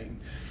by paying?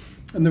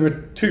 And there are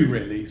 2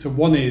 really. So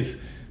one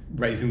is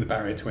raising the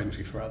barrier to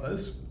entry for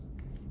others.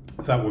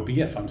 So that would be,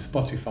 yes, I'm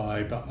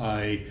Spotify, but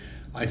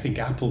I think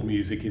Apple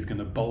Music is going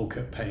to balk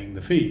at paying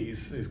the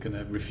fees, is going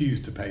to refuse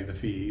to pay the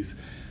fees.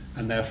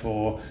 And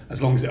therefore,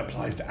 as long as it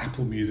applies to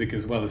Apple Music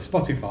as well as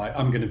Spotify,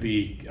 I'm going to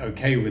be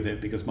okay with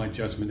it, because my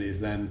judgment is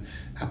then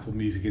Apple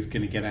Music is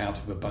going to get out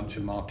of a bunch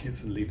of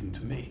markets and leave them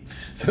to me.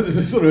 So there's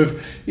a sort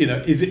of,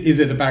 is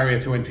it a barrier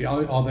to entry?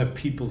 Are there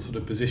people sort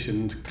of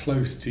positioned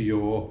close to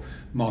your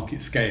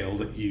market scale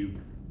that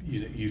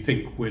you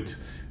think would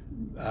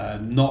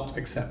not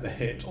accept the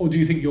hit? Or do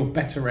you think you're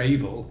better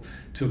able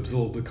to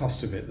absorb the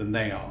cost of it than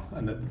they are,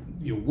 and that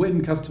you'll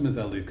win customers,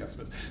 they'll lose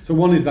customers? So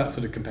one is that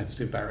sort of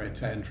competitive barrier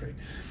to entry.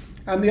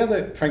 And the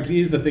other, frankly,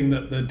 is the thing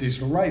that the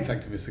digital rights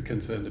activists are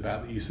concerned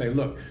about, that you say,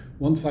 look,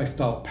 once I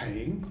start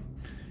paying,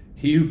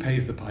 he who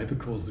pays the piper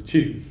calls the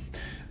tune.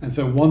 And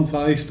so once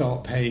I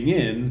start paying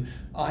in,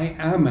 I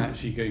am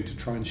actually going to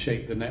try and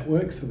shape the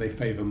network so they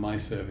favour my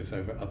service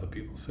over other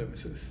people's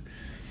services.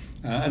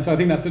 And so I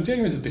think that's a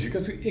genuine suspicion,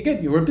 because,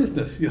 again, you're a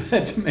business. You're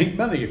there to make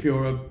money if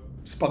you're a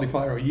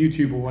Spotify or a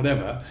YouTube or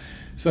whatever.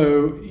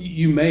 So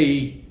you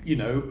may,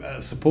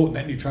 support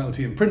net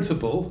neutrality in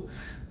principle,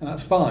 and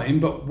that's fine.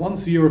 But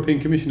once the European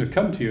Commission have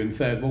come to you and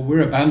said, well,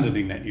 we're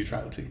abandoning net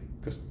neutrality,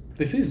 because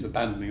this is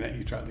abandoning net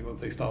neutrality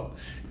once they start,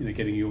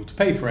 getting you all to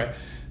pay for it.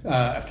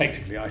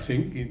 Effectively, I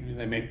think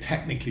they may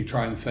technically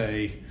try and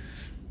say,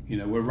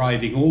 we're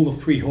riding all the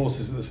 3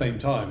 horses at the same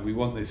time. We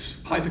want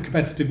this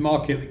hyper-competitive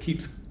market that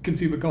keeps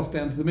consumer costs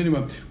down to the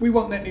minimum. We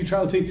want net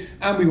neutrality,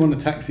 and we want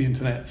to tax the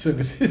internet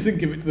services and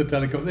give it to the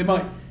telecom. They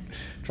might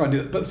try and do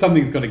that. But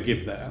something's got to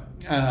give there.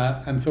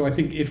 And so I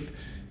think if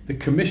the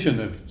Commission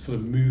have sort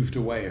of moved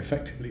away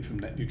effectively from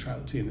net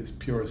neutrality in its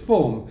purest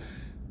form,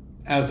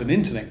 as an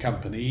internet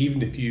company,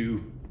 even if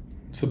you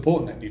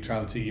support net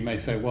neutrality, you may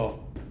say,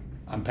 well,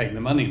 I'm paying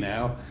the money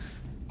now,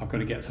 I've got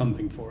to get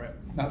something for it.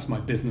 That's my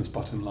business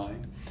bottom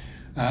line.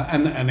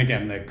 And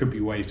again, there could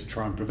be ways to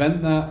try and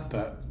prevent that,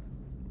 but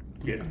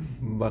yeah.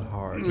 But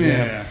hard.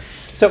 Yeah.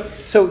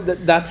 So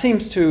that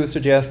seems to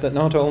suggest that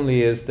not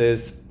only is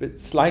this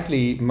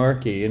slightly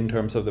murky in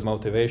terms of the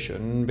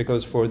motivation,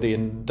 because for the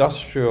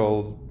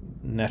industrial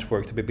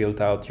network to be built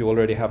out, you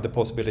already have the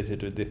possibility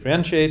to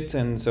differentiate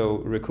and so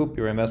recoup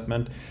your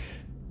investment.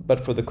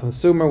 But for the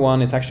consumer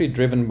one, it's actually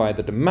driven by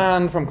the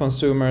demand from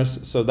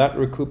consumers, so that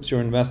recoups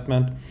your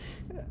investment.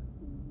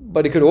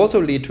 But it could also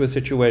lead to a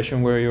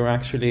situation where you're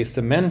actually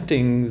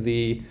cementing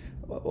the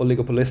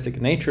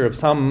oligopolistic nature of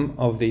some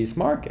of these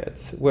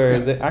markets, where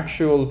the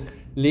actual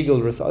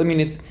legal result, I mean,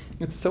 it's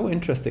so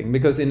interesting,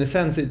 because in a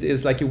sense it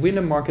is like you win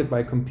a market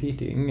by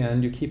competing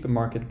and you keep a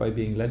market by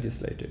being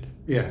legislated.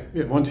 Yeah.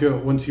 Once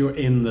you're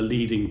in the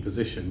leading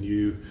position,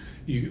 you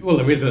well,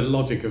 there is a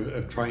logic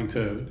of trying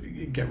to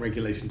get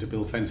regulation to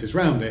build fences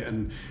around it,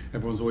 and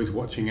everyone's always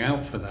watching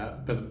out for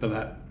that. But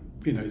that,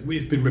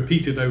 it's been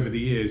repeated over the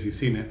years. You've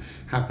seen it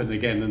happen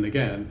again and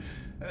again,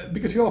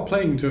 because you are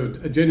playing to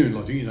a genuine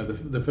logic.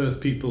 The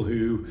first people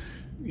who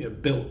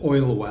built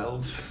oil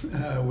wells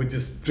would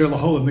just drill a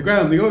hole in the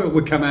ground, the oil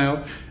would come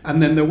out,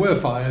 and then there were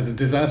fires and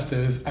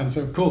disasters. And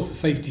so, of course, the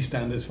safety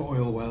standards for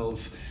oil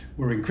wells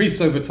were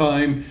increased over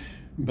time,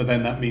 but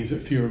then that means that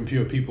fewer and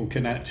fewer people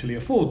can actually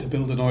afford to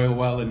build an oil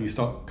well, and you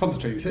start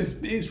concentrating. So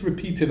it's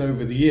repeated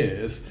over the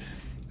years.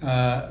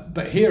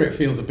 But here it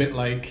feels a bit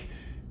like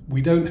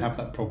we don't have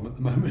that problem at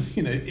the moment.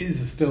 It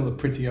is still a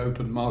pretty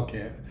open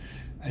market,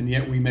 and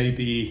yet we may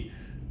be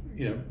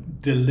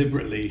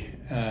deliberately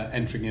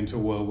entering into a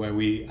world where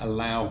we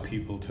allow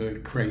people to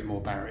create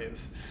more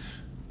barriers.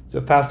 So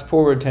fast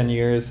forward 10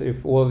 years,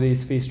 if all of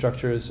these fee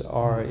structures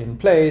are in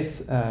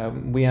place,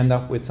 we end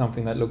up with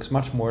something that looks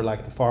much more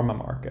like the pharma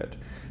market,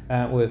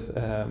 with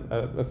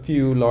a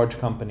few large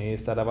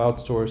companies that have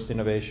outsourced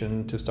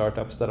innovation to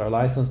startups that are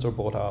licensed or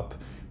bought up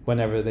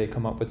whenever they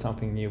come up with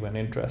something new and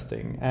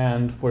interesting.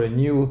 And for a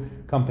new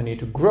company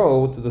to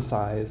grow to the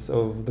size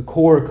of the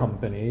core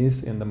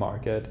companies in the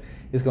market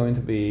is going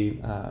to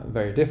be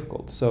very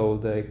difficult. So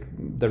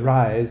the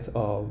rise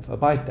of a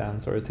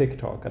ByteDance or a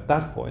TikTok at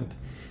that point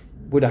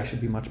would actually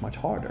be much, much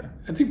harder.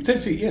 I think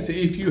potentially, yes,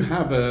 if you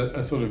have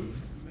a sort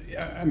of,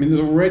 there's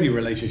already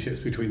relationships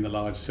between the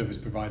large service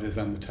providers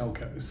and the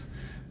telcos,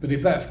 but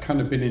if that's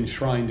kind of been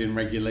enshrined in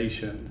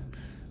regulation,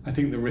 I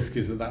think the risk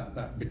is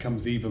that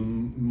becomes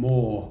even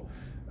more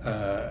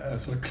a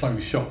sort of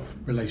closed shop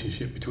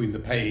relationship between the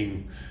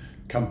paying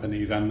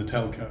companies and the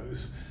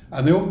telcos.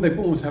 And they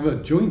almost have a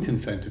joint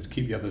incentive to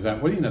keep the others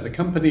out. Well, the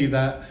company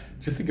that,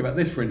 just think about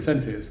this for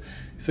incentives.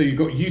 So you've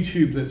got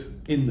YouTube that's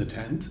in the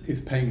tent, is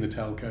paying the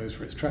telcos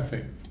for its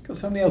traffic. You've got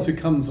somebody else who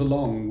comes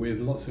along with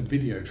lots of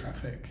video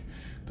traffic,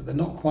 but they're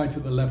not quite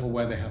at the level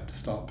where they have to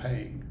start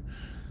paying.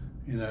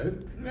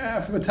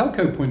 From a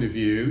telco point of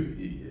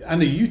view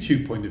and a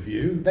YouTube point of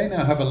view, they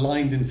now have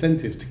aligned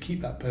incentives to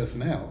keep that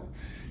person out,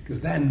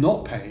 because they're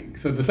not paying.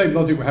 So the same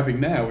logic we're having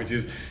now, which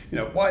is,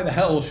 why the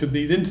hell should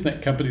these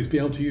internet companies be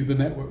able to use the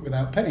network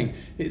without paying?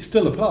 It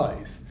still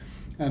applies.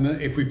 And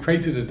if we've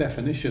created a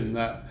definition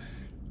that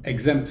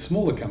exempts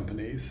smaller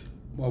companies,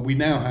 well, we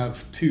now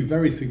have two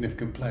very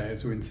significant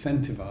players who are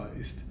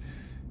incentivized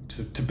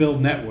to build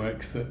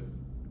networks that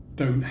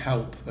don't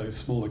help those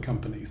smaller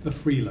companies, the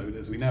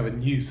freeloaders. We now have a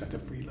new set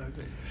of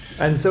freeloaders.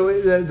 And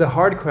so the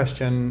hard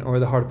question, or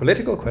the hard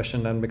political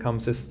question then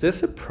becomes, is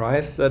this a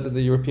price that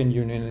the European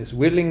Union is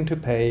willing to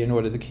pay in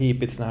order to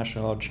keep its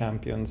national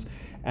champions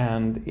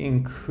and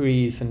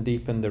increase and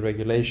deepen the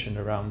regulation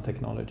around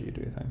technology,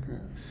 do you think? Yeah.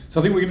 So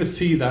I think we're going to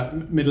see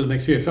that middle of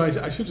next year. So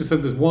I should have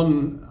said there's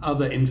one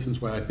other instance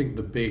where I think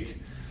the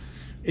big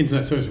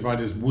internet service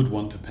providers would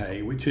want to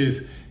pay, which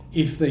is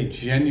if they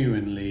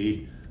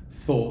genuinely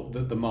thought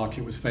that the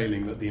market was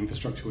failing, that the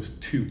infrastructure was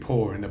too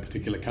poor in a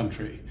particular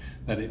country,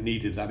 that it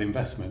needed that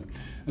investment.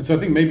 And so I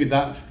think maybe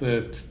that's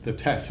the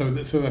test. So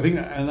I think,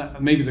 and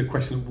maybe the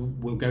question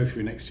we'll go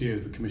through next year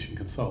as the Commission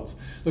consults.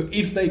 Look,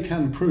 if they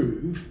can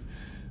prove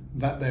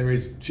that there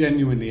is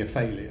genuinely a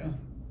failure,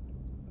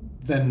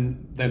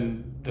 then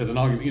there's an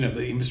argument,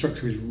 the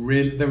infrastructure is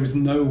really, there is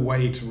no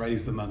way to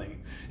raise the money.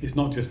 It's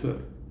not just that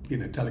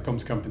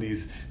telecoms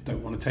companies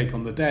don't want to take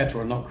on the debt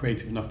or are not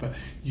creative enough, but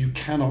you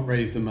cannot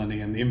raise the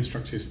money and the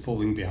infrastructure is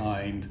falling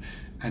behind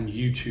and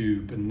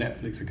YouTube and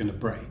Netflix are going to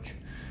break.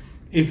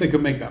 If they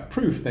could make that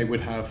proof, they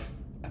would have,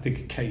 I think,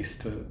 a case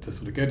to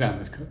sort of go down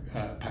this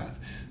path.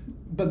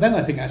 But then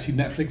I think actually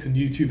Netflix and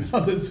YouTube and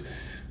others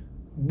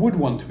would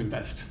want to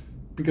invest,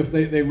 because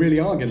they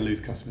really are going to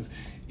lose customers.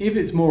 If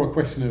it's more a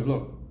question of,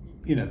 look,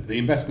 the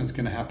investment's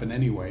going to happen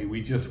anyway,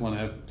 we just want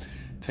to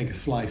take a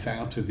slice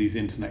out of these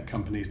internet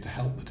companies to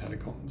help the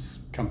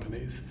telecoms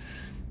companies,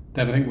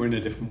 then I think we're in a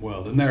different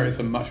world, and there is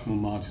a much more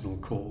marginal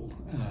call.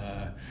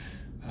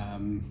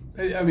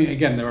 I mean,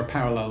 again, there are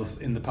parallels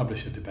in the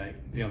publisher debate,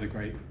 the other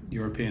great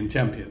European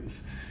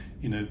champions.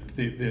 You know,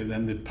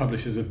 then the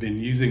publishers have been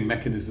using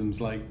mechanisms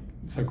like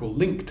so-called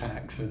link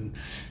tax and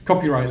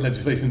copyright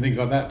legislation and things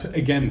like that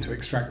to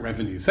extract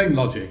revenue. Same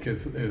logic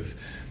as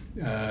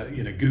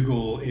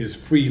Google is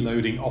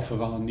freeloading off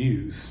of our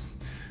news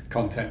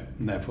content,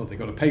 and therefore they've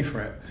got to pay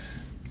for it.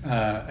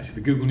 Actually,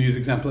 the Google News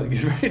example I think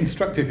is very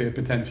instructive here,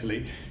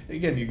 potentially.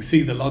 Again, you can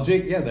see the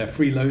logic. Yeah, they're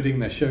freeloading,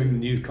 they're showing the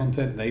news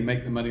content, they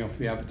make the money off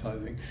the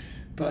advertising.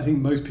 But I think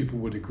most people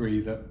would agree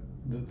that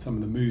some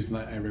of the moves in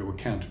that area were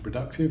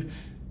counterproductive,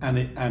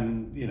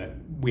 and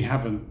we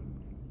haven't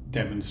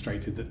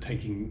demonstrated that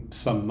taking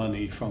some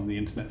money from the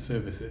internet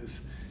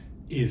services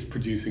is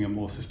producing a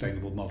more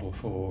sustainable model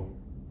for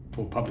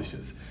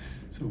publishers.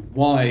 So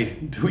why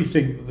do we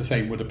think that the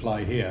same would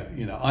apply here?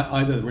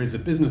 Either there is a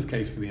business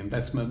case for the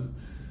investment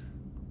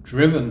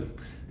driven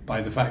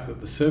by the fact that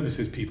the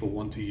services people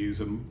want to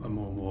use are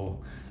more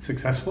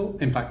successful.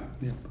 In fact,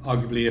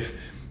 arguably, if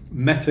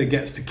Meta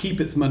gets to keep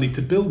its money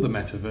to build the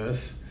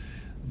metaverse,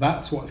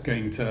 that's what's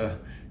going to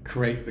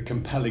create the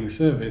compelling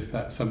service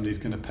that somebody's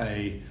going to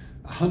pay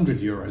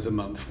 €100 a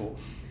month for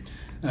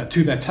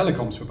to their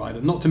telecoms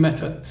provider, not to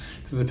Meta,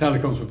 to the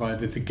telecoms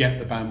provider, to get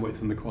the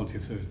bandwidth and the quality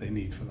of service they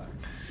need for that.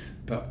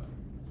 But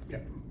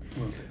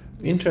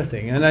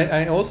interesting. And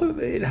I also,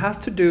 it has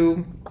to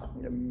do,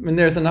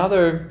 there's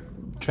another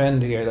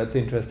trend here that's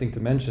interesting to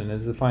mention,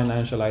 is the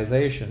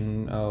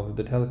financialization of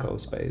the telco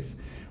space,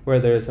 where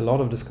there's a lot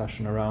of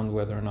discussion around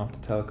whether or not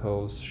the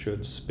telcos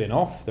should spin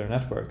off their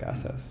network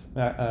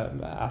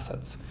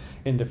assets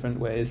in different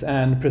ways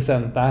and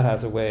present that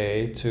as a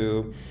way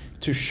to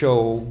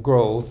show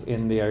growth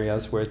in the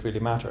areas where it really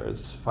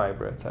matters,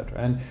 fiber,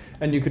 etc.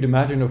 And you could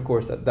imagine, of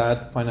course, that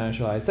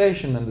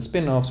financialization and the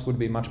spin-offs would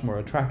be much more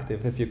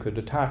attractive if you could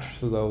attach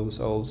to those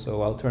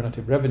also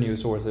alternative revenue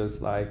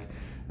sources like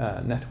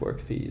network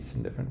fees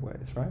in different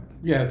ways, right?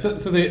 Yeah,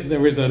 so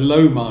there is a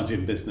low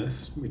margin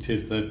business, which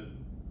is the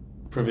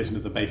provision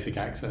of the basic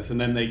access, and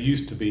then there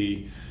used to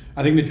be,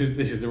 I think this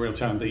is the real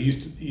challenge, there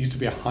used to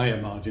be a higher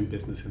margin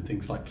business in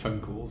things like phone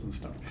calls and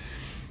stuff.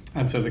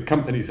 And so the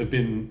companies have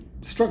been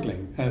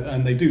struggling,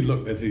 and they do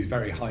look, there's these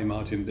very high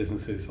margin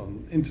businesses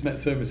on internet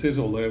services,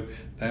 although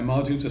their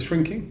margins are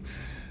shrinking.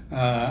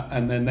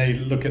 And then they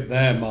look at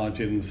their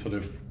margins sort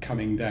of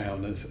coming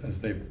down as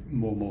they've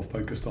more and more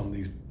focused on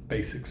these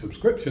basic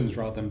subscriptions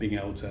rather than being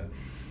able to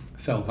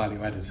sell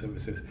value-added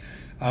services.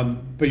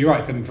 But you're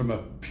right, I mean, from a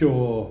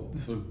pure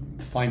sort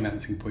of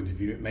financing point of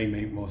view, it may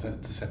make more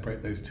sense to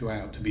separate those two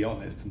out, to be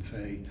honest, and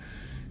say,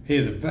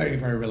 here's a very,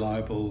 very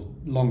reliable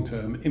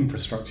long-term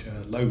infrastructure,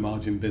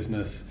 low-margin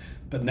business,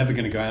 but never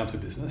going to go out of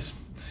business.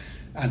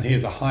 And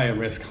here's a higher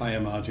risk, higher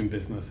margin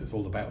business that's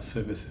all about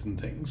services and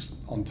things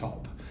on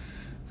top.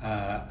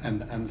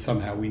 And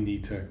somehow we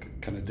need to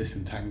kind of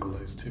disentangle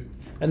those two.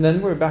 And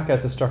then we're back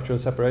at the structural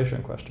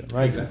separation question,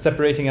 right? Exactly.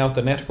 Separating out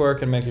the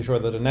network and making sure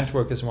that the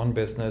network is one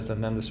business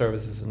and then the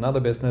service is another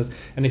business.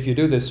 And if you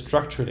do this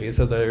structurally,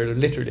 so there are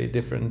literally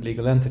different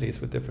legal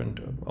entities with different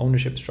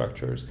ownership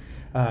structures,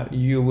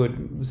 you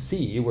would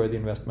see where the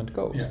investment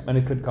goes. Yeah. And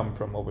it could come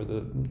from over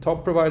the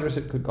top providers,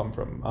 it could come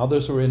from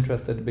others who are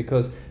interested,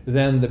 because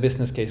then the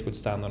business case would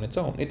stand on its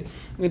own.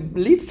 It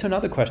leads to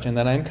another question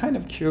that I'm kind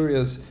of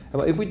curious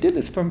about. If we did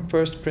this from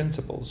first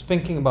principles,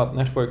 thinking about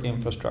network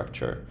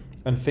infrastructure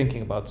and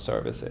thinking about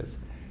services,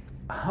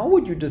 how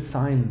would you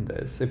design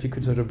this if you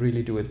could sort of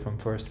really do it from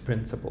first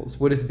principles?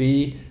 Would it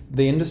be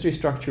the industry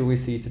structure we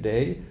see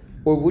today,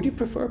 or would you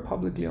prefer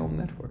publicly owned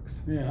networks?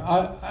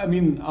 Yeah, I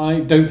mean, I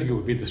don't think it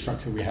would be the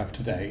structure we have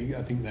today.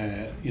 I think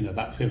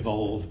that's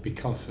evolved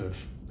because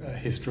of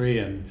history,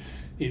 and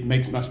it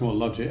makes much more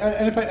logic.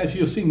 And in fact, actually,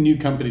 you're seeing new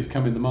companies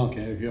come in the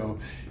market. If you're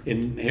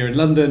here in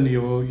London,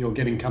 you're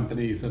getting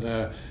companies that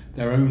are,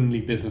 their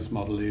only business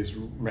model is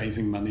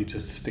raising money to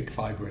stick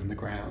fibre in the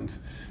ground,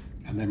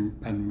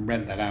 and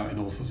rent that out in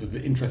all sorts of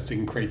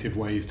interesting, creative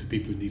ways to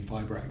people who need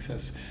fibre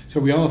access. So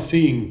we are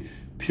seeing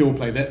pure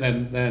play.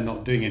 They're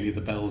not doing any of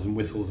the bells and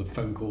whistles of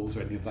phone calls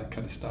or any of that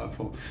kind of stuff,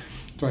 or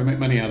trying to make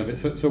money out of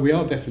it. So we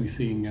are definitely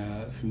seeing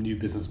some new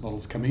business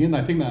models coming in.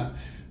 I think that,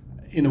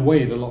 in a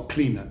way, is a lot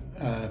cleaner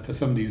for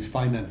somebody who's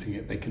financing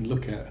it. They can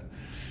look at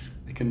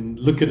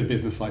a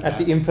business like that.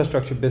 At the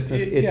infrastructure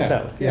business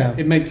itself. Yeah,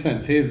 it makes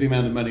sense. Here's the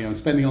amount of money I'm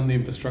spending on the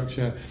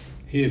infrastructure.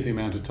 Here's the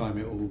amount of time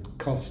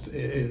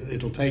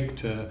it'll take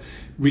to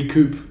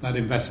recoup that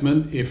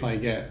investment if I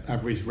get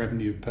average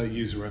revenue per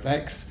user of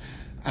X.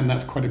 And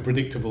that's quite a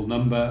predictable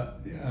number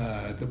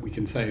that we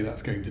can say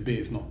that's going to be.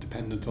 It's not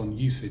dependent on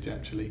usage,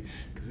 actually,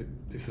 because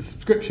it's a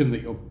subscription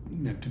that you're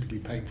typically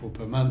paying for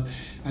per month.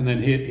 And then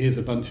here's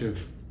a bunch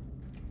of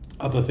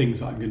other things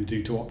that I'm going to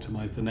do to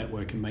optimize the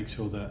network and make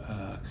sure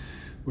that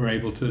we're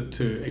able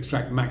to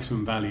extract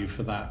maximum value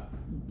for that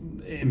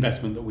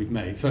investment that we've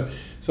made. So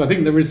I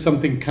think there is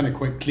something kind of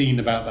quite clean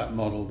about that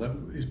model that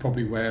is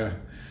probably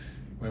where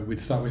we'd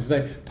start with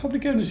today.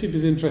 Public ownership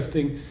is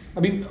interesting.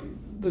 I mean,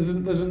 there's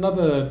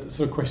another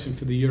sort of question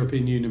for the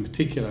European Union in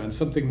particular, and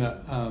something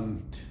that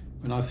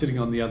when I was sitting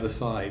on the other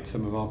side,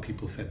 some of our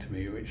people said to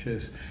me, which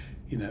is,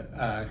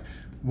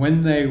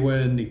 when they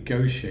were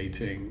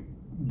negotiating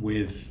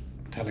with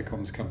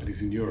telecoms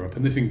companies in Europe,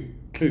 and this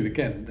includes,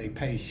 again, they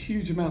pay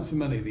huge amounts of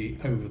money, the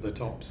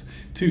over-the-tops,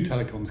 to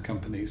telecoms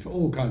companies for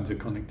all kinds of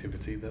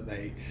connectivity that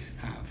they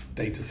have,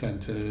 data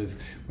centers,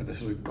 where they've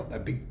sort of got their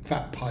big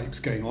fat pipes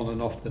going on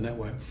and off the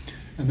network.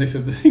 And they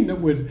said the thing that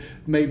would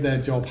make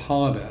their job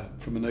harder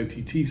from an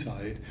OTT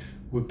side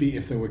would be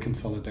if there were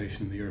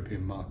consolidation in the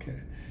European market.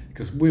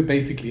 Because we're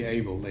basically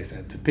able, they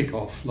said, to pick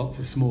off lots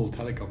of small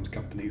telecoms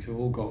companies who've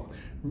all got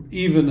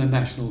even a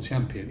national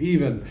champion.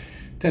 Even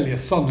Telia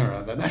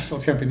Sonera, the national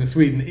champion of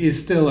Sweden, is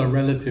still a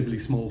relatively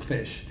small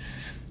fish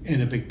in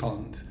a big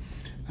pond.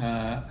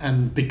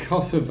 And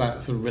because of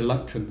that sort of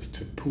reluctance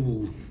to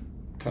pool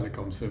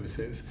telecom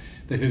services,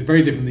 they said it's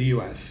very different in the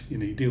US.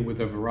 You deal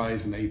with a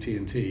Verizon,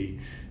 AT&T,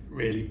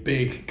 really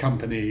big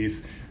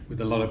companies with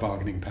a lot of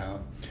bargaining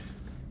power.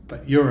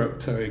 But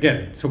Europe, so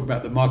again, talk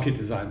about the market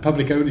design.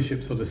 Public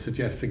ownership sort of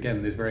suggests,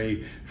 again, there's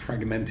very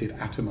fragmented,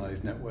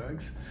 atomized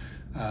networks.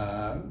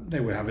 They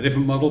would have a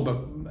different model,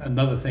 but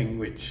another thing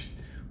which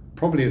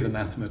probably is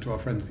anathema to our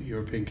friends at the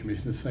European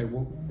Commission is say,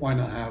 well, why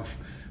not have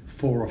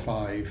 4 or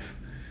 5,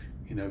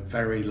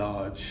 very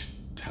large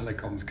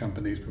telecoms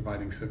companies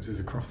providing services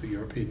across the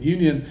European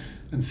Union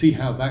and see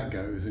how that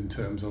goes in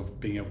terms of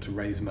being able to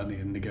raise money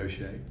and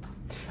negotiate.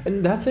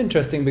 And that's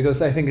interesting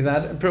because I think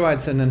that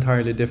provides an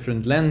entirely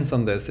different lens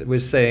on this. We're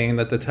saying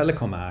that the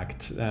Telecom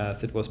Act,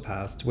 as it was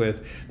passed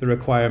with the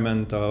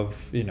requirement of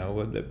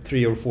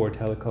 3 or 4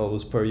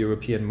 telcos per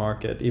European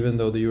market, even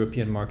though the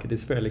European market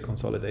is fairly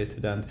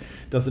consolidated and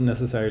doesn't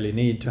necessarily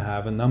need to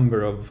have a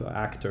number of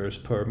actors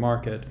per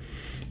market.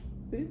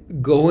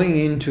 Going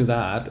into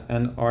that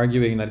and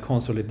arguing that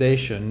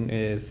consolidation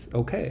is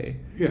okay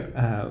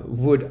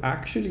would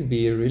actually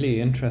be a really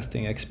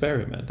interesting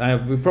experiment.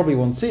 We probably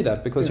won't see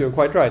that because you're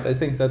quite right. I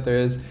think that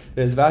there's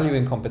value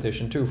in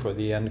competition too for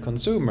the end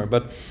consumer.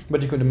 But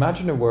you could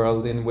imagine a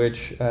world in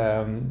which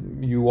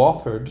you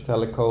offered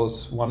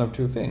telecos one of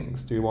 2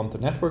 things. Do you want the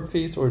network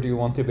fees or do you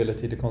want the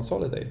ability to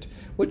consolidate?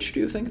 Which do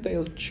you think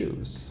they'll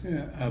choose?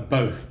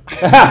 Both.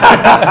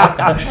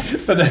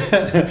 But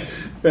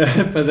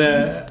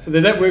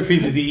the network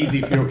fees is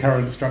easy for your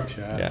current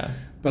structure. Yeah.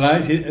 But I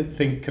actually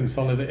think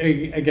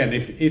consolidate, again,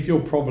 if your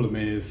problem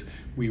is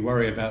we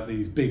worry about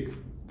these big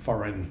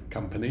foreign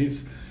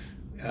companies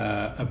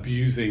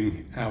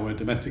abusing our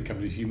domestic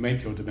companies, you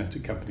make your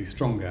domestic companies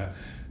stronger,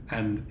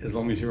 and as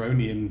long as you're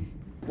only in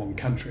one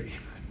country,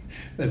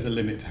 there's a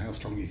limit to how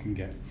strong you can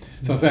get.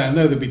 So I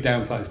know there'd be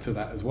downsides to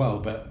that as well,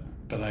 but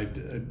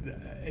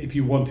if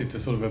you wanted to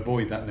sort of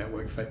avoid that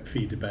network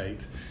fee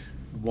debate,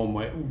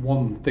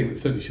 one thing that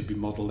certainly should be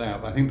modelled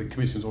out. I think the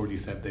Commission's already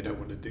said they don't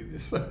want to do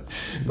this. But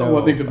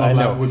one thing to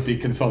model out would be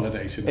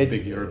consolidation of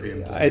big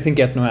European players. I think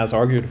Etno has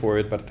argued for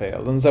it but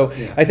failed. And so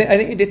I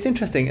think it's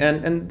interesting.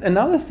 And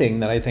another thing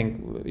that I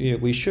think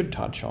we should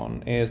touch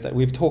on is that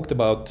we've talked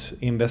about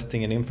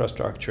investing in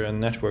infrastructure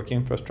and network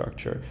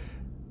infrastructure.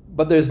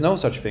 But there's no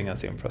such thing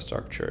as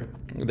infrastructure.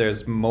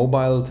 There's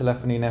mobile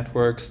telephony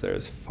networks,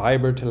 there's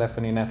fiber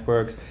telephony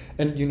networks,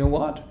 and you know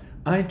what?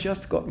 I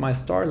just got my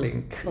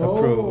Starlink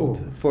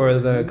approved for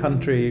the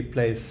country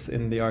place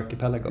in the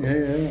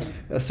archipelago.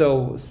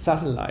 So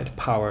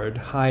satellite-powered,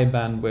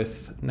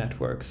 high-bandwidth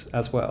networks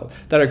as well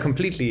that are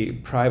completely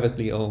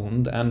privately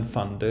owned and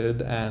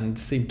funded and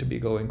seem to be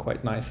going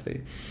quite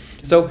nicely.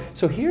 So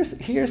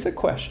here's a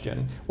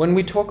question. When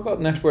we talk about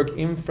network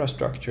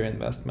infrastructure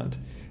investment,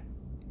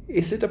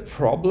 is it a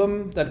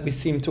problem that we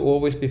seem to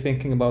always be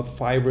thinking about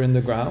fiber in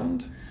the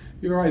ground?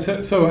 You're right.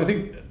 So I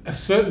think a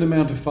certain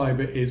amount of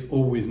fibre is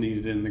always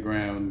needed in the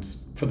ground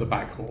for the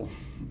backhaul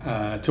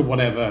to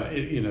whatever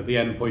the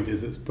end point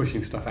is that's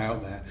pushing stuff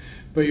out there.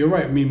 But you're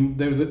right. I mean,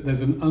 there's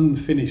an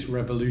unfinished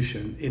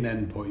revolution in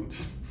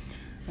endpoints,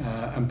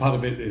 and part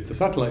of it is the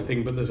satellite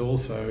thing. But there's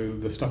also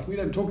the stuff we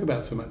don't talk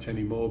about so much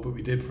anymore, but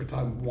we did for a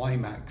time.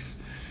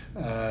 WiMAX.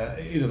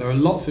 There are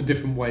lots of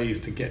different ways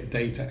to get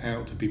data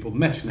out to people.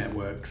 Mesh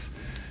networks,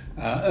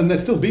 and they're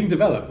still being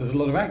developed. There's a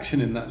lot of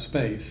action in that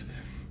space.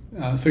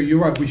 So you're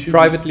right. We should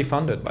privately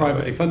funded.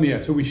 Privately funded, yeah.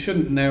 So we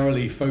shouldn't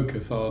narrowly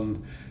focus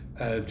on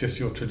just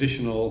your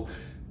traditional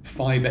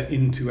fibre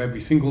into every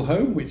single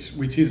home,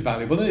 which is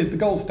valuable and is the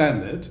gold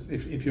standard.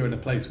 If you're in a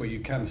place where you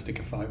can stick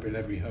a fibre in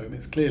every home,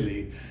 it's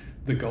clearly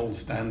the gold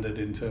standard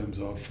in terms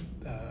of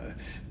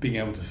being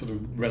able to sort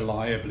of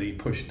reliably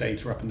push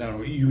data up and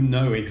down. You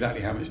know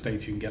exactly how much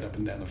data you can get up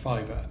and down the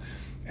fibre.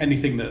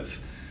 Anything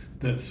that's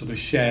sort of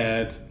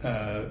shared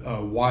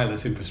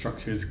wireless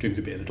infrastructure is going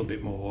to be a little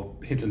bit more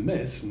hit and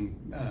miss.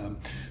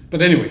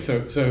 But anyway,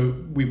 so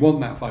we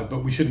want that fibre,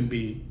 but we shouldn't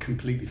be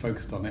completely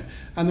focused on it.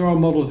 And there are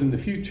models in the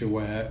future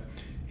where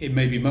it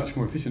may be much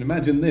more efficient.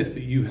 Imagine this,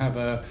 that you have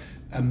a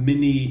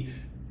mini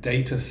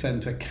data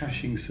center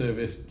caching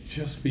service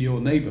just for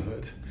your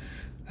neighborhood.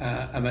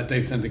 And that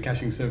data center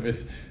caching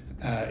service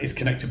is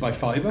connected by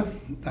fibre.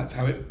 That's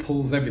how it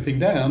pulls everything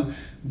down.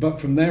 But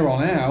from there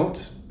on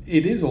out,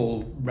 it is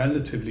all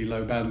relatively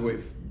low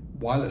bandwidth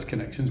wireless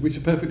connections, which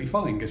are perfectly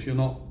fine because you're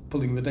not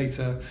pulling the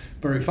data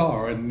very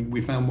far, and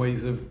we found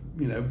ways of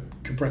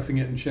compressing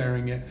it and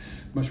sharing it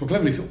much more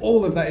cleverly. So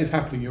all of that is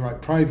happening. You're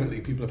right.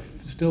 Privately, people are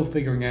still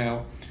figuring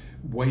out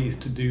ways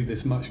to do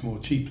this much more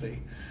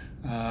cheaply.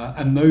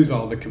 And those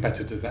are the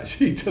competitors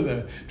actually to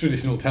the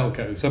traditional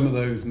telcos. Some of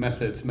those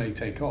methods may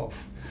take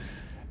off.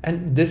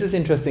 And this is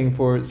interesting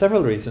for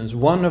several reasons.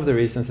 One of the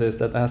reasons is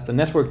that as the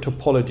network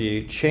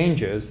topology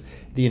changes,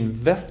 the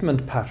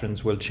investment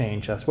patterns will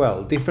change as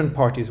well. Different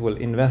parties will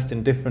invest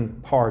in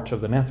different parts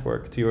of the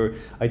network, to your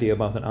idea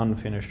about an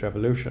unfinished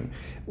revolution,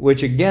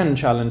 which again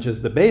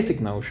challenges the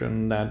basic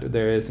notion that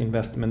there is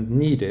investment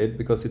needed,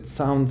 because it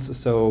sounds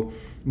so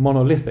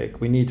monolithic.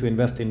 We need to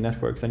invest in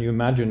networks, and you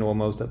imagine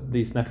almost that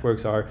these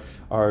networks are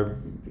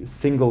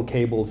single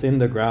cables in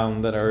the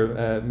ground that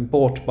are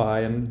bought by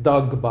and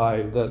dug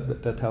by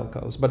the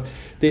telcos. But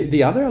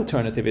the other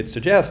alternative it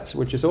suggests,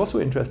 which is also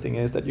interesting,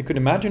 is that you could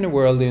imagine a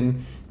world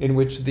in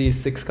which these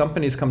 6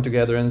 companies come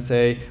together and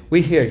say,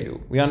 we hear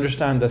you, we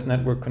understand this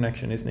network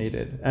connection is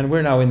needed, and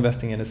we're now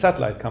investing in a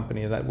satellite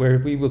company where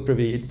we will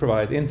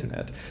provide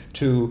internet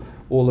to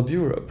all of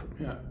Europe.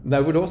 Yeah.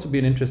 That would also be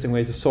an interesting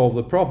way to solve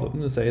the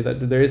problem, to say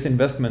that there is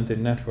investment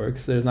in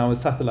networks. There's now a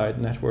satellite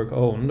network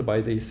owned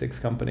by these 6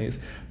 companies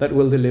that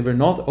will deliver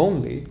not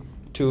only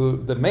to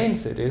the main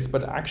cities,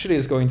 but actually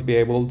is going to be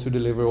able to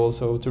deliver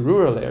also to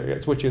rural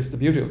areas, which is the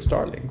beauty of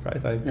Starlink,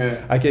 right?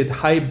 I get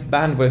high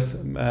bandwidth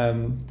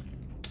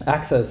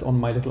access on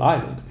my little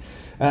island.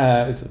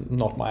 It's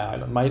not my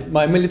island,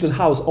 my little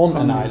house on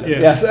an island. Yeah.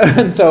 Yes.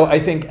 And so I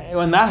think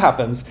when that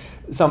happens,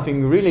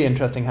 something really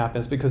interesting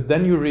happens, because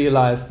then you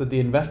realize that the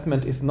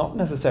investment is not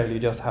necessarily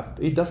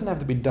it doesn't have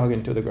to be dug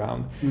into the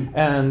ground.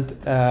 And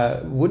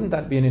wouldn't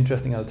that be an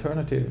interesting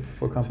alternative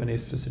for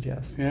companies to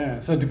suggest? Yeah,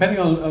 so depending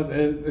on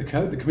the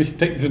code, the Commission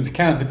takes this into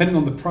account, depending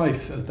on the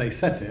price as they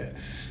set it,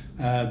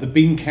 the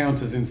bean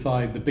counters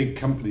inside the big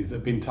companies that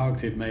have been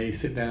targeted may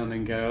sit down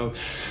and go,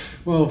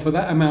 well, for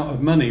that amount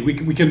of money, we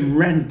can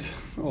rent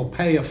or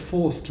pay a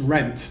forced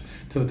rent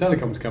to the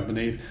telecoms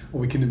companies, or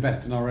we can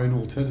invest in our own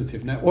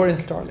alternative network. Or in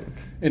Starlink.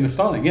 In a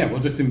Starlink, yeah. We'll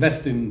just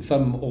invest in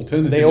some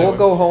alternative They all network.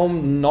 go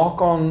home,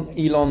 knock on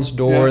Elon's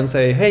door and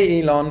say,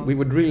 hey, Elon, we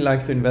would really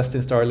like to invest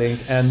in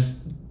Starlink and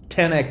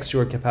 10x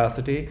your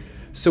capacity,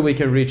 so we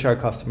can reach our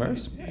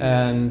customers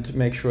and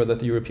make sure that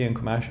the European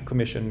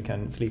Commission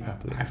can sleep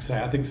happily. I have to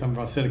say, I think some of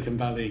our Silicon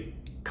Valley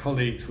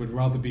colleagues would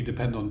rather be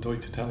dependent on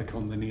Deutsche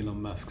Telekom than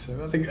Elon Musk.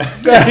 So I think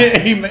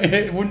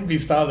it wouldn't be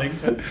Starlink.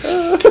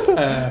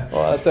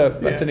 Well,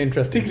 that's an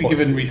interesting particularly point.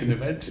 given recent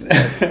events.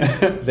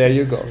 There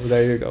you go.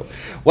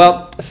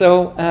 Well,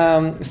 so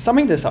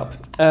summing this up,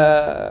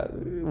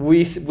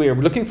 we're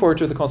looking forward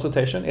to the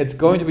consultation. It's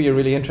going to be a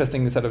really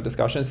interesting set of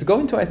discussions. It's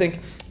going to, I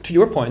think, to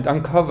your point,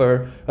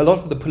 uncover a lot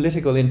of the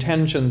political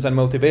intentions and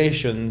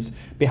motivations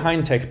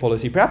behind tech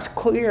policy, perhaps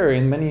clearer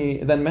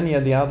than many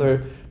of the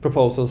other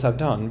proposals have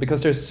done,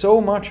 because there's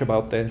so much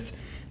about this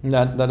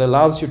that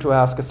allows you to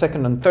ask a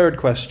second and third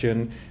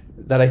question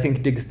that I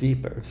think digs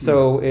deeper.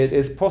 So it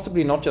is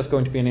possibly not just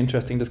going to be an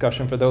interesting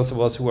discussion for those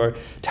of us who are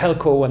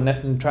telco and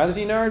net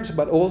neutrality nerds,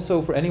 but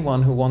also for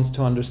anyone who wants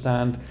to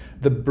understand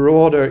the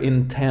broader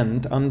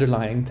intent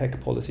underlying tech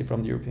policy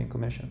from the European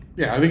Commission.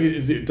 Yeah, I think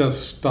it does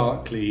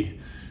starkly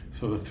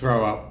sort of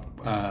throw up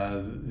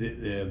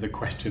the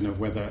question of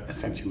whether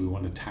essentially we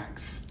want to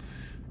tax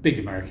big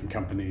American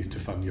companies to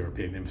fund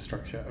European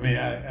infrastructure. I mean,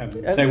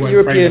 they won't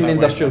European frame it that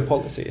industrial way,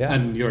 policy,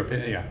 and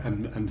European,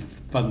 and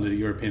fund a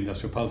European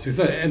industrial policy.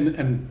 So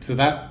and so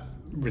that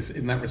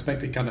in that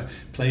respect, it kind of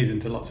plays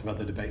into lots of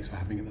other debates we're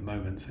having at the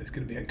moment. So it's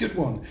going to be a good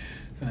one,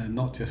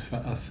 not just for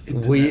us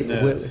internet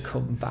nerds. Will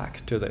come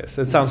back to this.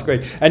 It sounds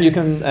great. And you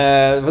can,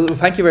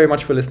 thank you very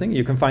much for listening.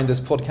 You can find this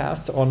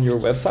podcast on your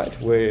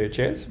website, which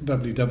is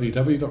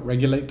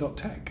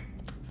www.regulate.tech.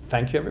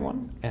 Thank you,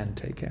 everyone, and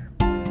take care.